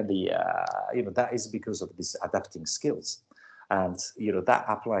 And then that is because of these adapting skills. And that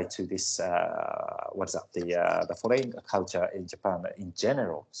applied to this the foreign culture in Japan in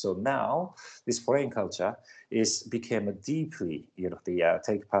general. So now this foreign culture became deeply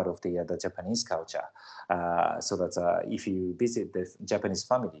take part of the Japanese culture. So that if you visit the Japanese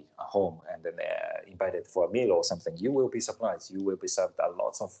family at home and then invited for a meal or something, you will be surprised. You will be served a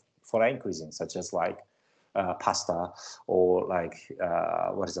lot of foreign cuisine, such as like pasta or like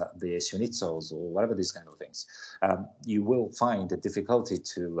the schnitzels or whatever these kind of things. You will find the difficulty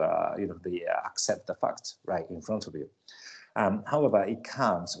to accept the fact right in front of you. However, it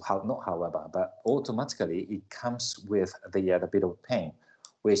comes but automatically it comes with the bit of pain,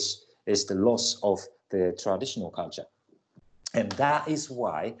 which is the loss of the traditional culture. And that is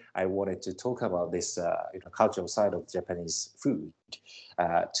why I wanted to talk about this cultural side of Japanese food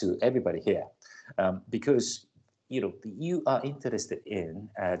to everybody here. Because you are interested in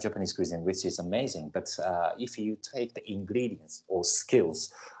Japanese cuisine, which is amazing. But if you take the ingredients or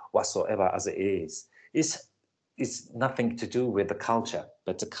skills whatsoever as it is, it's nothing to do with the culture.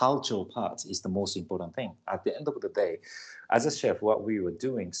 But the cultural part is the most important thing. At the end of the day, as a chef, what we were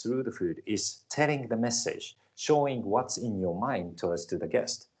doing through the food is telling the message, showing what's in your mind towards to the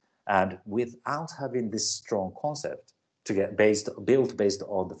guest, and without having this strong concept to get built based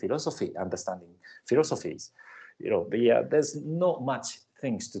on the philosophy, understanding philosophies, there's not much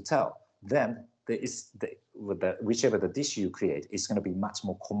things to tell. Then there is whichever the dish you create is going to be much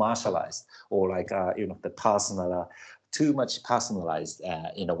more commercialized or like the personal, too much personalized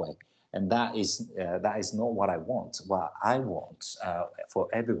in a way, and that is not what I want. What I want for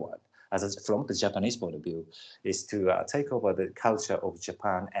everyone, from the Japanese point of view, is to take over the culture of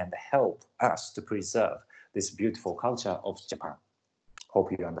Japan and help us to preserve this beautiful culture of Japan.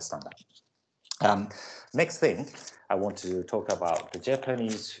 Hope you understand that. Next thing, I want to talk about the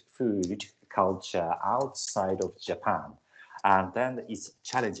Japanese food culture outside of Japan, and then its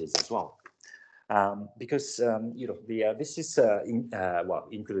challenges as well. Because this is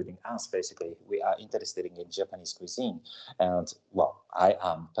including us basically, we are interested in Japanese cuisine, and I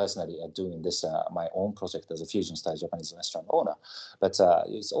am personally doing this my own project as a fusion style Japanese restaurant owner, but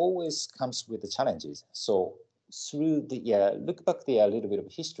it always comes with the challenges. So through the look back a little bit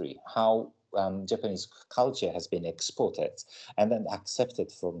of history, how Japanese culture has been exported and then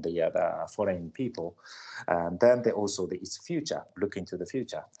accepted from the foreign people, then its future, look into the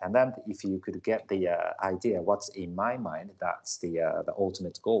future. And then if you could get the idea what's in my mind, that's the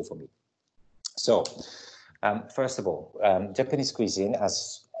ultimate goal for me. So first of all, Japanese cuisine,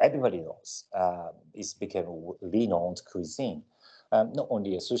 as everybody knows, is became a renowned cuisine. Not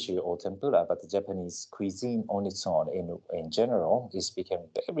only a sushi or tempura, but the Japanese cuisine on its own in general is became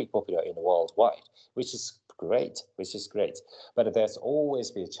very popular in worldwide, which is great, But there's always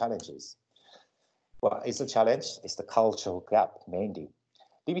been challenges. Well, it's a challenge, it's the cultural gap mainly.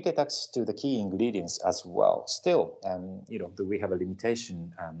 Limited access to the key ingredients as well. Still, we have a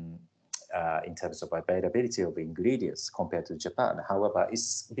limitation in terms of availability of ingredients compared to Japan. However,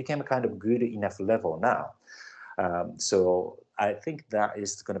 it's become a kind of good enough level now. So I think that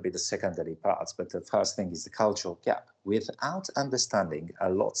is going to be the secondary part, but the first thing is the cultural gap. Without understanding,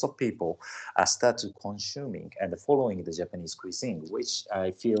 lots of people start consuming and following the Japanese cuisine, which I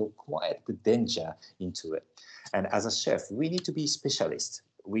feel quite the danger into it. And as a chef, we need to be specialists.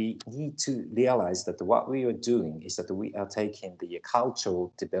 We need to realize that what we are doing is that we are taking the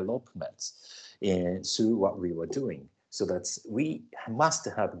cultural developments into what we were doing. So that we must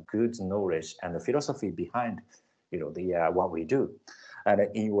have good knowledge and the philosophy behind, what we do. And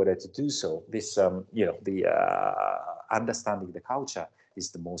in order to do so, this, understanding the culture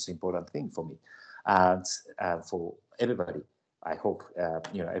is the most important thing for me, and for everybody. I hope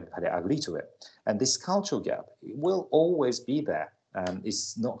everybody agree to it. And this cultural gap will always be there.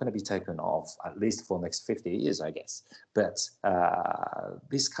 It's not going to be taken off, at least for the next 50 years, I guess. But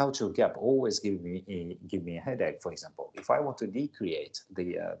this cultural gap always give me a headache. For example, if I want to recreate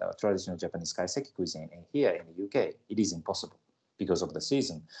the traditional Japanese kaiseki cuisine here in the UK, it is impossible because of the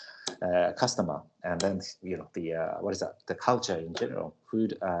season, customer, and then the culture in general,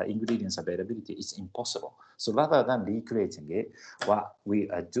 food ingredients availability is impossible. So rather than recreating it, what we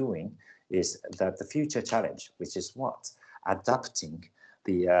are doing is that the future challenge, which is what? Adapting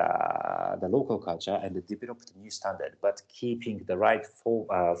the local culture and develop the new standard, but keeping the right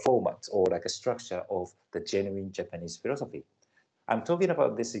format or like a structure of the genuine Japanese philosophy. I'm talking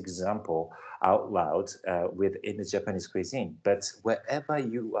about this example out loud within the Japanese cuisine, but wherever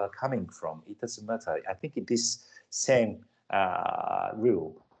you are coming from, it doesn't matter. I think this same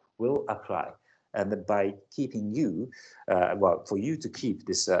rule will apply. And by keeping you, for you to keep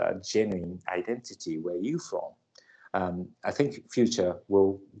this genuine identity where you're from, I think future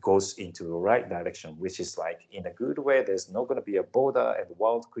will goes into the right direction, which is like in a good way. There's not going to be a border, and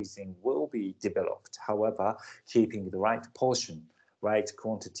world cuisine will be developed. However, keeping the right portion, right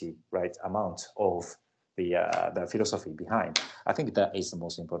quantity, right amount of the philosophy behind. I think that is the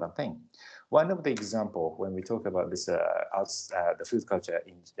most important thing. One of the example when we talk about this the food culture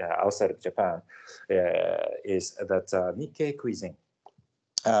in outside of Japan is that Nikkei cuisine.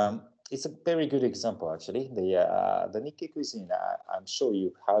 It's a very good example, actually. The Nikkei cuisine, I'm sure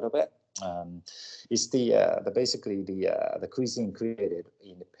you've heard of it. It's basically the cuisine created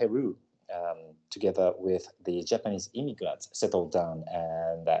in Peru together with the Japanese immigrants settled down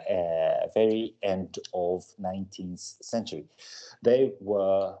at the very end of 19th century. They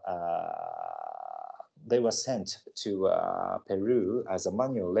were sent to Peru as a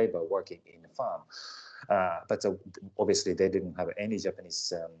manual labor working in a farm. But obviously they didn't have any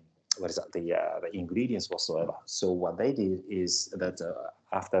Japanese the ingredients whatsoever. So what they did is that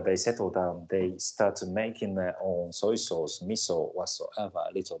after they settled down, they started making their own soy sauce, miso whatsoever,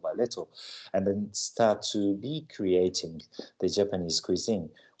 little by little, and then start to be creating the Japanese cuisine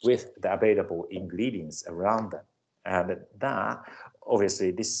with the available ingredients around them. And that,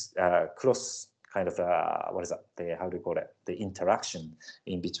 obviously, this cross kind of how do you call it? The interaction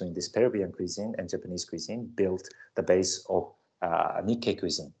in between this Peruvian cuisine and Japanese cuisine built the base of Nikkei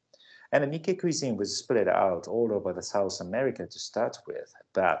cuisine. And the Nikkei cuisine was spread out all over the South America to start with.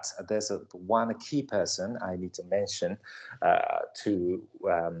 But there's one key person I need to mention took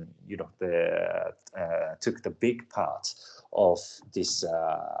the big part of this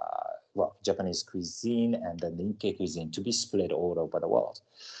Japanese cuisine and the Nikkei cuisine to be spread all over the world,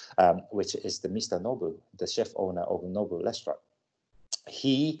 which is the Mr. Nobu, the chef owner of Nobu restaurant.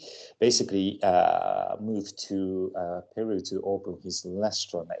 He basically moved to Peru to open his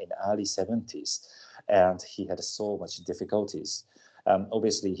restaurant in the early 70s, and he had so much difficulties.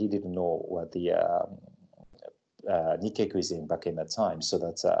 Obviously, he didn't know what the Nikkei cuisine back in that time, so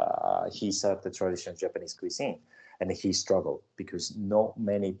that he served the traditional Japanese cuisine, and he struggled because not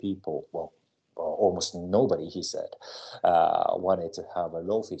many people, almost nobody, he said, wanted to have a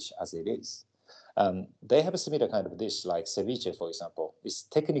raw fish as it is. They have a similar kind of dish like ceviche, for example. It's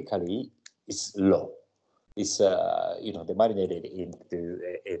technically is low. It's they marinated in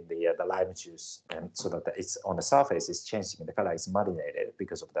the lime juice, and so that it's on the surface it's changing the color. It's marinated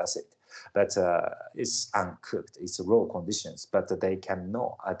because of the acid, but it's uncooked. It's raw conditions, but they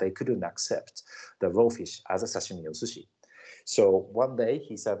couldn't accept the raw fish as a sashimi or sushi. So one day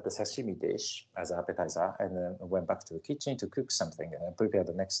he served the sashimi dish as an appetizer, and then went back to the kitchen to cook something and prepare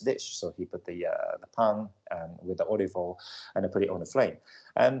the next dish. So he put the pan with the olive oil and put it on the flame.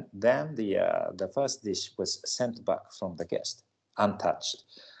 And then the first dish was sent back from the guest, untouched.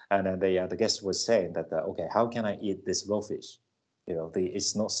 And then the guest was saying that, okay, how can I eat this raw fish?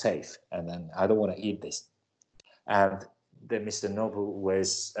 It's not safe, and then I don't want to eat this. And then Mr. Nobu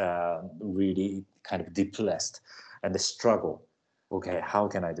was really kind of depressed and the struggle. Okay, how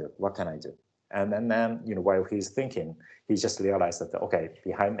can I do? What can I do? And then while he's thinking, he just realized that, okay,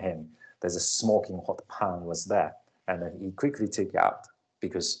 behind him, there's a smoking hot pan was there. And then he quickly took it out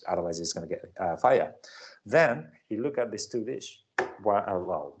because otherwise it's going to get fire. Then he looked at these two dishes.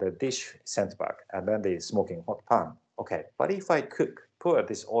 The dish sent back and then the smoking hot pan. Okay, but if I pour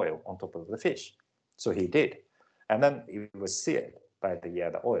this oil on top of the fish. So he did. And then it was seared by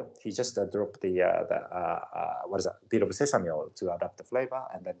the oil. He just dropped the bit of sesame oil to adapt the flavor,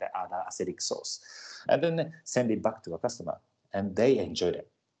 and then the other acidic sauce, and then send it back to a customer, and they enjoyed it.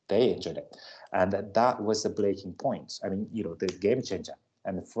 And that was the breaking point. I mean, the game changer.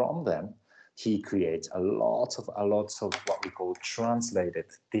 And from them, he creates a lot of what we call translated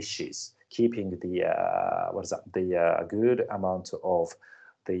dishes, keeping the good amount of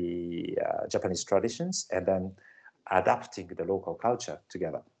the Japanese traditions, and then adapting the local culture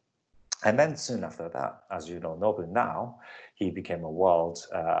together. And then soon after that, as you know, Nobu now, he became a world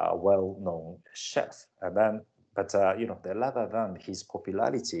well-known chef. And then, rather than his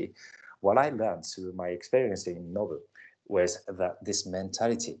popularity, what I learned through my experience in Nobu was that this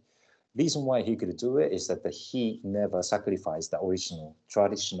mentality. Reason why he could do it is that he never sacrificed the original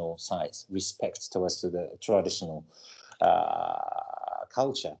traditional sides, respect towards the traditional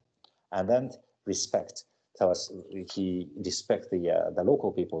culture, and then he respect the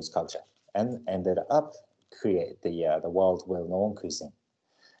local people's culture, and ended up create the world well-known cuisine,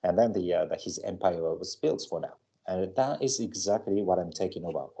 and then his empire was built for now, and that is exactly what I'm taking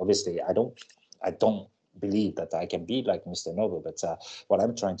over. Obviously, I don't believe that I can be like Mr. Nobu, but what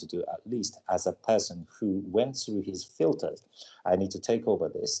I'm trying to do, at least as a person who went through his filters, I need to take over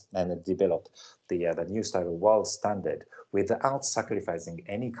this and develop the new style of world standard without sacrificing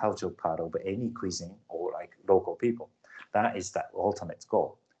any cultural part of any cuisine or like local people. That is the ultimate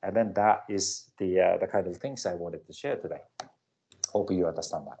goal. And then that is the kind of things I wanted to share today. Hope you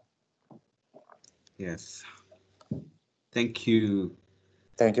understand that. Yes. Thank you.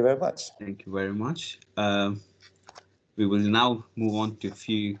 Thank you very much. Thank you very much. We will now move on to a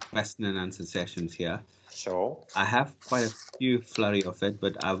few question and answer sessions here. Sure. I have quite a few flurry of it,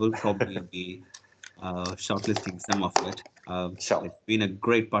 but I will probably be shortlisting some of it. Sure. It's been a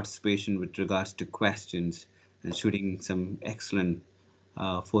great participation with regards to questions and shooting some excellent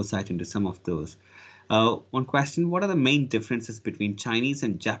foresight into some of those. One question: what are the main differences between Chinese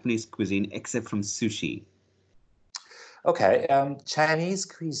and Japanese cuisine except from sushi? Okay, Chinese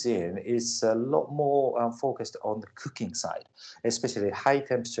cuisine is a lot more focused on the cooking side, especially high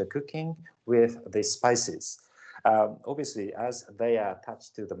temperature cooking with the spices. Obviously, as they are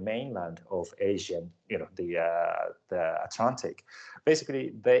attached to the mainland of Asia, the Atlantic,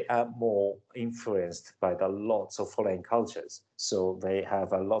 basically they are more influenced by the lots of foreign cultures. So they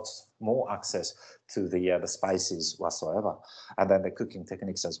have a lot more access to the spices whatsoever, and then the cooking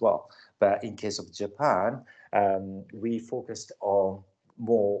techniques as well. But in case of Japan, we focused on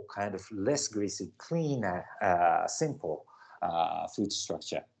more kind of less greasy, cleaner, simple food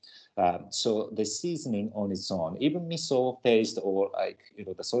structure. So the seasoning on its own, even miso paste or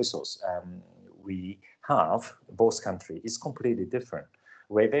the soy sauce we have, both countries, is completely different.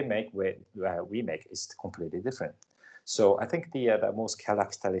 Where they make, where we make is completely different. So I think the most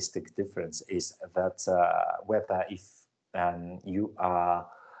characteristic difference is that whether if you are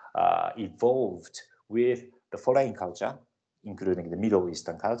evolved with the foreign culture, including the Middle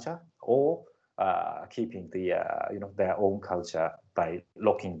Eastern culture, or keeping their own culture by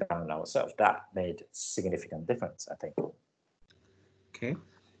locking down ourselves. That made significant difference, I think. Okay.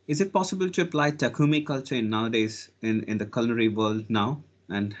 Is it possible to apply Takumi culture in nowadays in the culinary world now?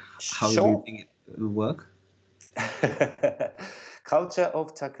 And how do you think it will work? Culture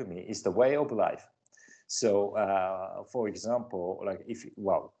of Takumi is the way of life. So, for example,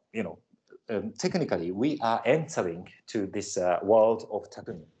 technically, we are entering to this world of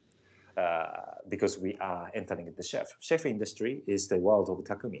Takumi because we are entering the chef. Chef industry is the world of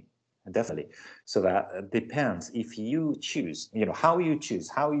Takumi. Definitely. So that depends if you choose, how you choose,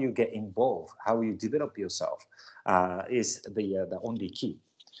 how you get involved, how you develop yourself is the only key.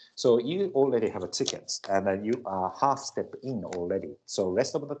 So you already have a ticket and then you are half step in already. So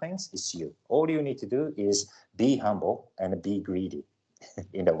rest of the things is you. All you need to do is be humble and be greedy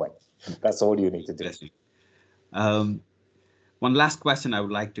in a way. That's all you need to do. Interesting. Um, One last question I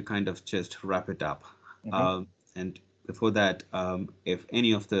would like to kind of just wrap it up. And before that, if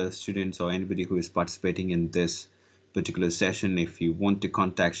any of the students or anybody who is participating in this particular session, if you want to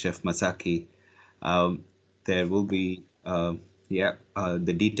contact Chef Masaki, there will be,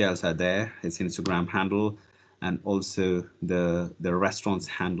 the details are there. His Instagram handle and also the restaurant's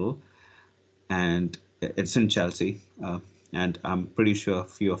handle, and it's in Chelsea. And I'm pretty sure a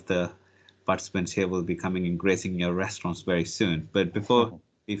few of the participants here will be coming and gracing your restaurants very soon. But before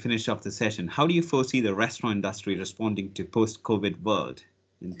we finish off the session, how do you foresee the restaurant industry responding to post-COVID world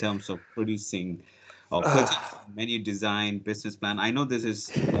in terms of producing or purchasing menu design, business plan? I know this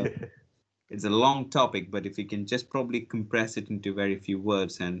is it's a long topic, but if you can just probably compress it into very few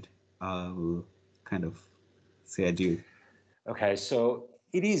words and we'll kind of say adieu. Okay, so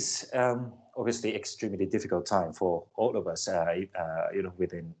it is obviously extremely difficult time for all of us,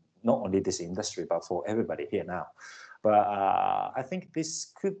 within not only this industry but for everybody here now. But I think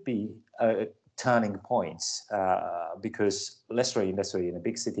this could be a turning point because restaurant industry in a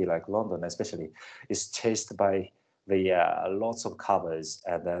big city like London, especially, is chased by the lots of covers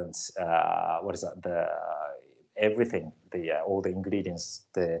and then what is that the everything, the all the ingredients,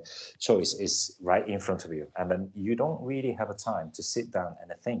 the choice is right in front of you, and then you don't really have a time to sit down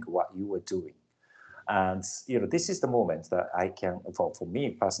and think what you were doing. And this is the moment that I can, for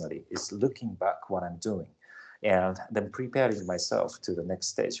me personally, is looking back what I'm doing, and then preparing myself to the next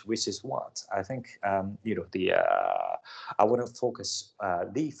stage, which is what I think. I want to focus,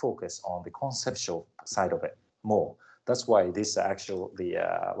 refocus on the conceptual side of it more. That's why this actual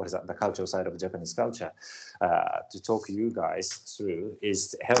the cultural side of Japanese culture to talk you guys through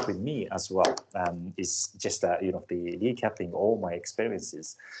is helping me as well. It's just the recapping all my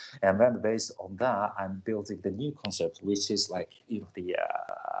experiences, and then based on that, I'm building the new concept, which is like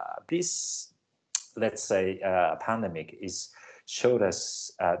this, let's say, pandemic is showed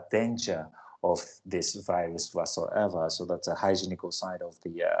us danger of this virus whatsoever. So that the hygienical side of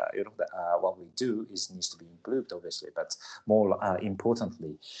what we do needs to be improved, obviously. But more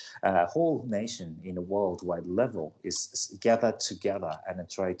importantly, whole nation in a worldwide level is gathered together and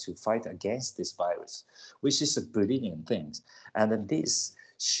try to fight against this virus, which is a brilliant thing. And then this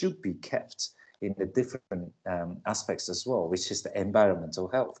should be kept in the different aspects as well, which is the environmental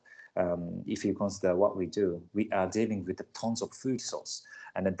health. If you consider what we do, we are dealing with the tons of food source,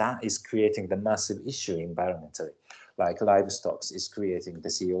 and that is creating the massive issue environmentally. Like livestock is creating the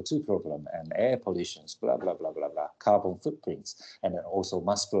CO2 problem and air pollutions, blah, blah, blah, blah, blah, carbon footprints, and then also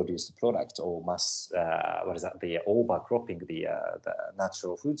mass-produced product or the overcropping the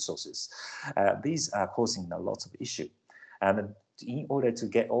natural food sources. These are causing a lot of issue. And in order to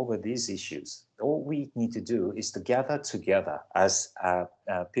get over these issues, all we need to do is to gather together as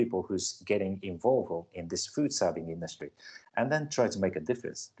people who's getting involved in this food serving industry, and then try to make a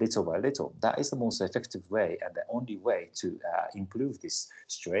difference little by little. That is the most effective way and the only way to improve these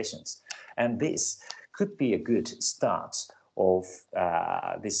situations. And this could be a good start of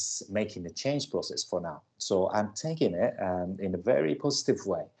this making the change process for now. So I'm taking it in a very positive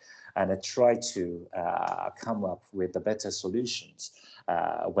way, and I try to come up with the better solutions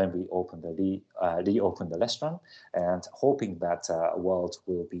when we reopen the restaurant, and hoping that world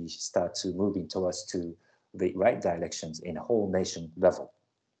will start to moving towards to the right directions in a whole nation level.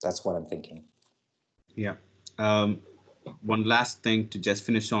 That's what I'm thinking. Yeah. One last thing to just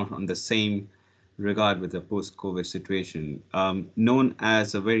finish on the same regard with the post-COVID situation. Known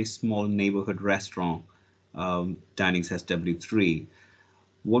as a very small neighborhood restaurant, Dining's SW3,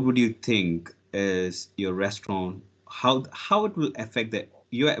 what would you think is your restaurant, how it will affect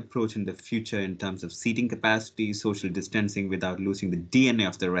your approach in the future in terms of seating capacity, social distancing without losing the DNA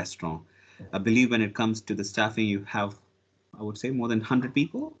of the restaurant? I believe when it comes to the staffing, you have, I would say, more than 100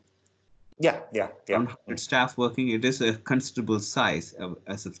 people? Yeah. Around 100 staff working. It is a considerable size,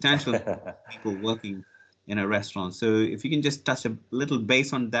 a substantial people working in a restaurant. So if you can just touch a little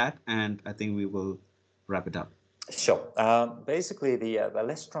base on that, and I think we will wrap it up. Sure. Basically, the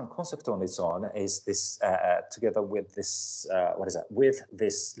restaurant concept on its own is this, together with this, with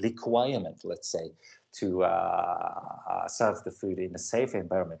this requirement, let's say, to serve the food in a safe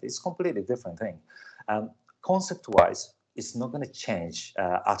environment. It's a completely different thing. Concept-wise, it's not going to change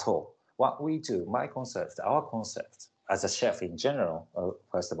at all. What we do, our concept, as a chef in general,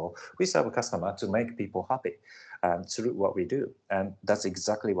 first of all, we serve a customer to make people happy through what we do. And that's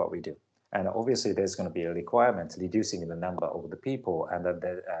exactly what we do. And obviously, there's going to be a requirement reducing the number of the people, and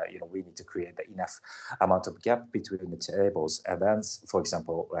then we need to create enough amount of gap between the tables. And then, for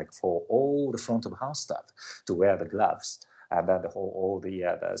example, like for all the front of house staff to wear the gloves, and then the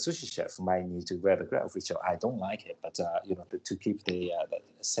sushi chef might need to wear the glove, which I don't like it, but to keep the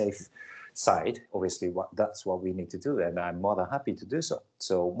safe side, obviously, that's what we need to do, and I'm more than happy to do so.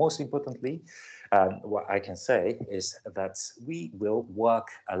 So most importantly, what I can say is that we will work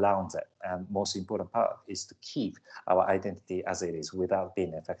around it. And most important part is to keep our identity as it is without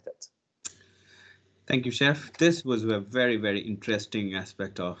being affected. Thank you, Chef. This was a very, very interesting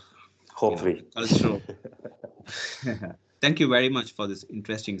aspect of hopefully cultural. Thank you very much for this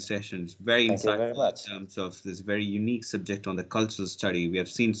interesting session. It's very insightful in terms of this very unique subject on the cultural study. We have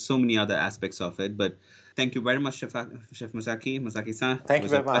seen so many other aspects of it, but thank you very much, Chef Masaki-san. Thank you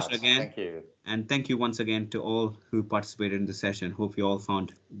very much. Again. Thank you. And thank you once again to all who participated in the session. Hope you all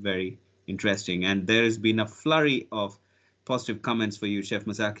found very interesting. And there has been a flurry of positive comments for you, Chef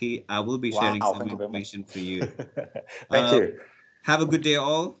Masaki. I will be sharing some information for you. Thank you. Have a good day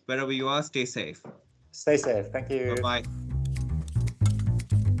all. Wherever you are, stay safe. Stay safe. Thank you. Bye-bye.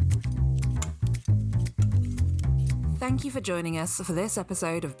 Thank you for joining us for this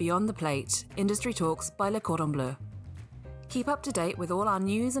episode of Beyond the Plate, Industry Talks by Le Cordon Bleu. Keep up to date with all our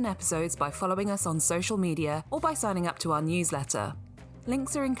news and episodes by following us on social media or by signing up to our newsletter.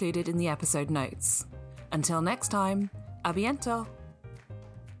 Links are included in the episode notes. Until next time, a bientôt!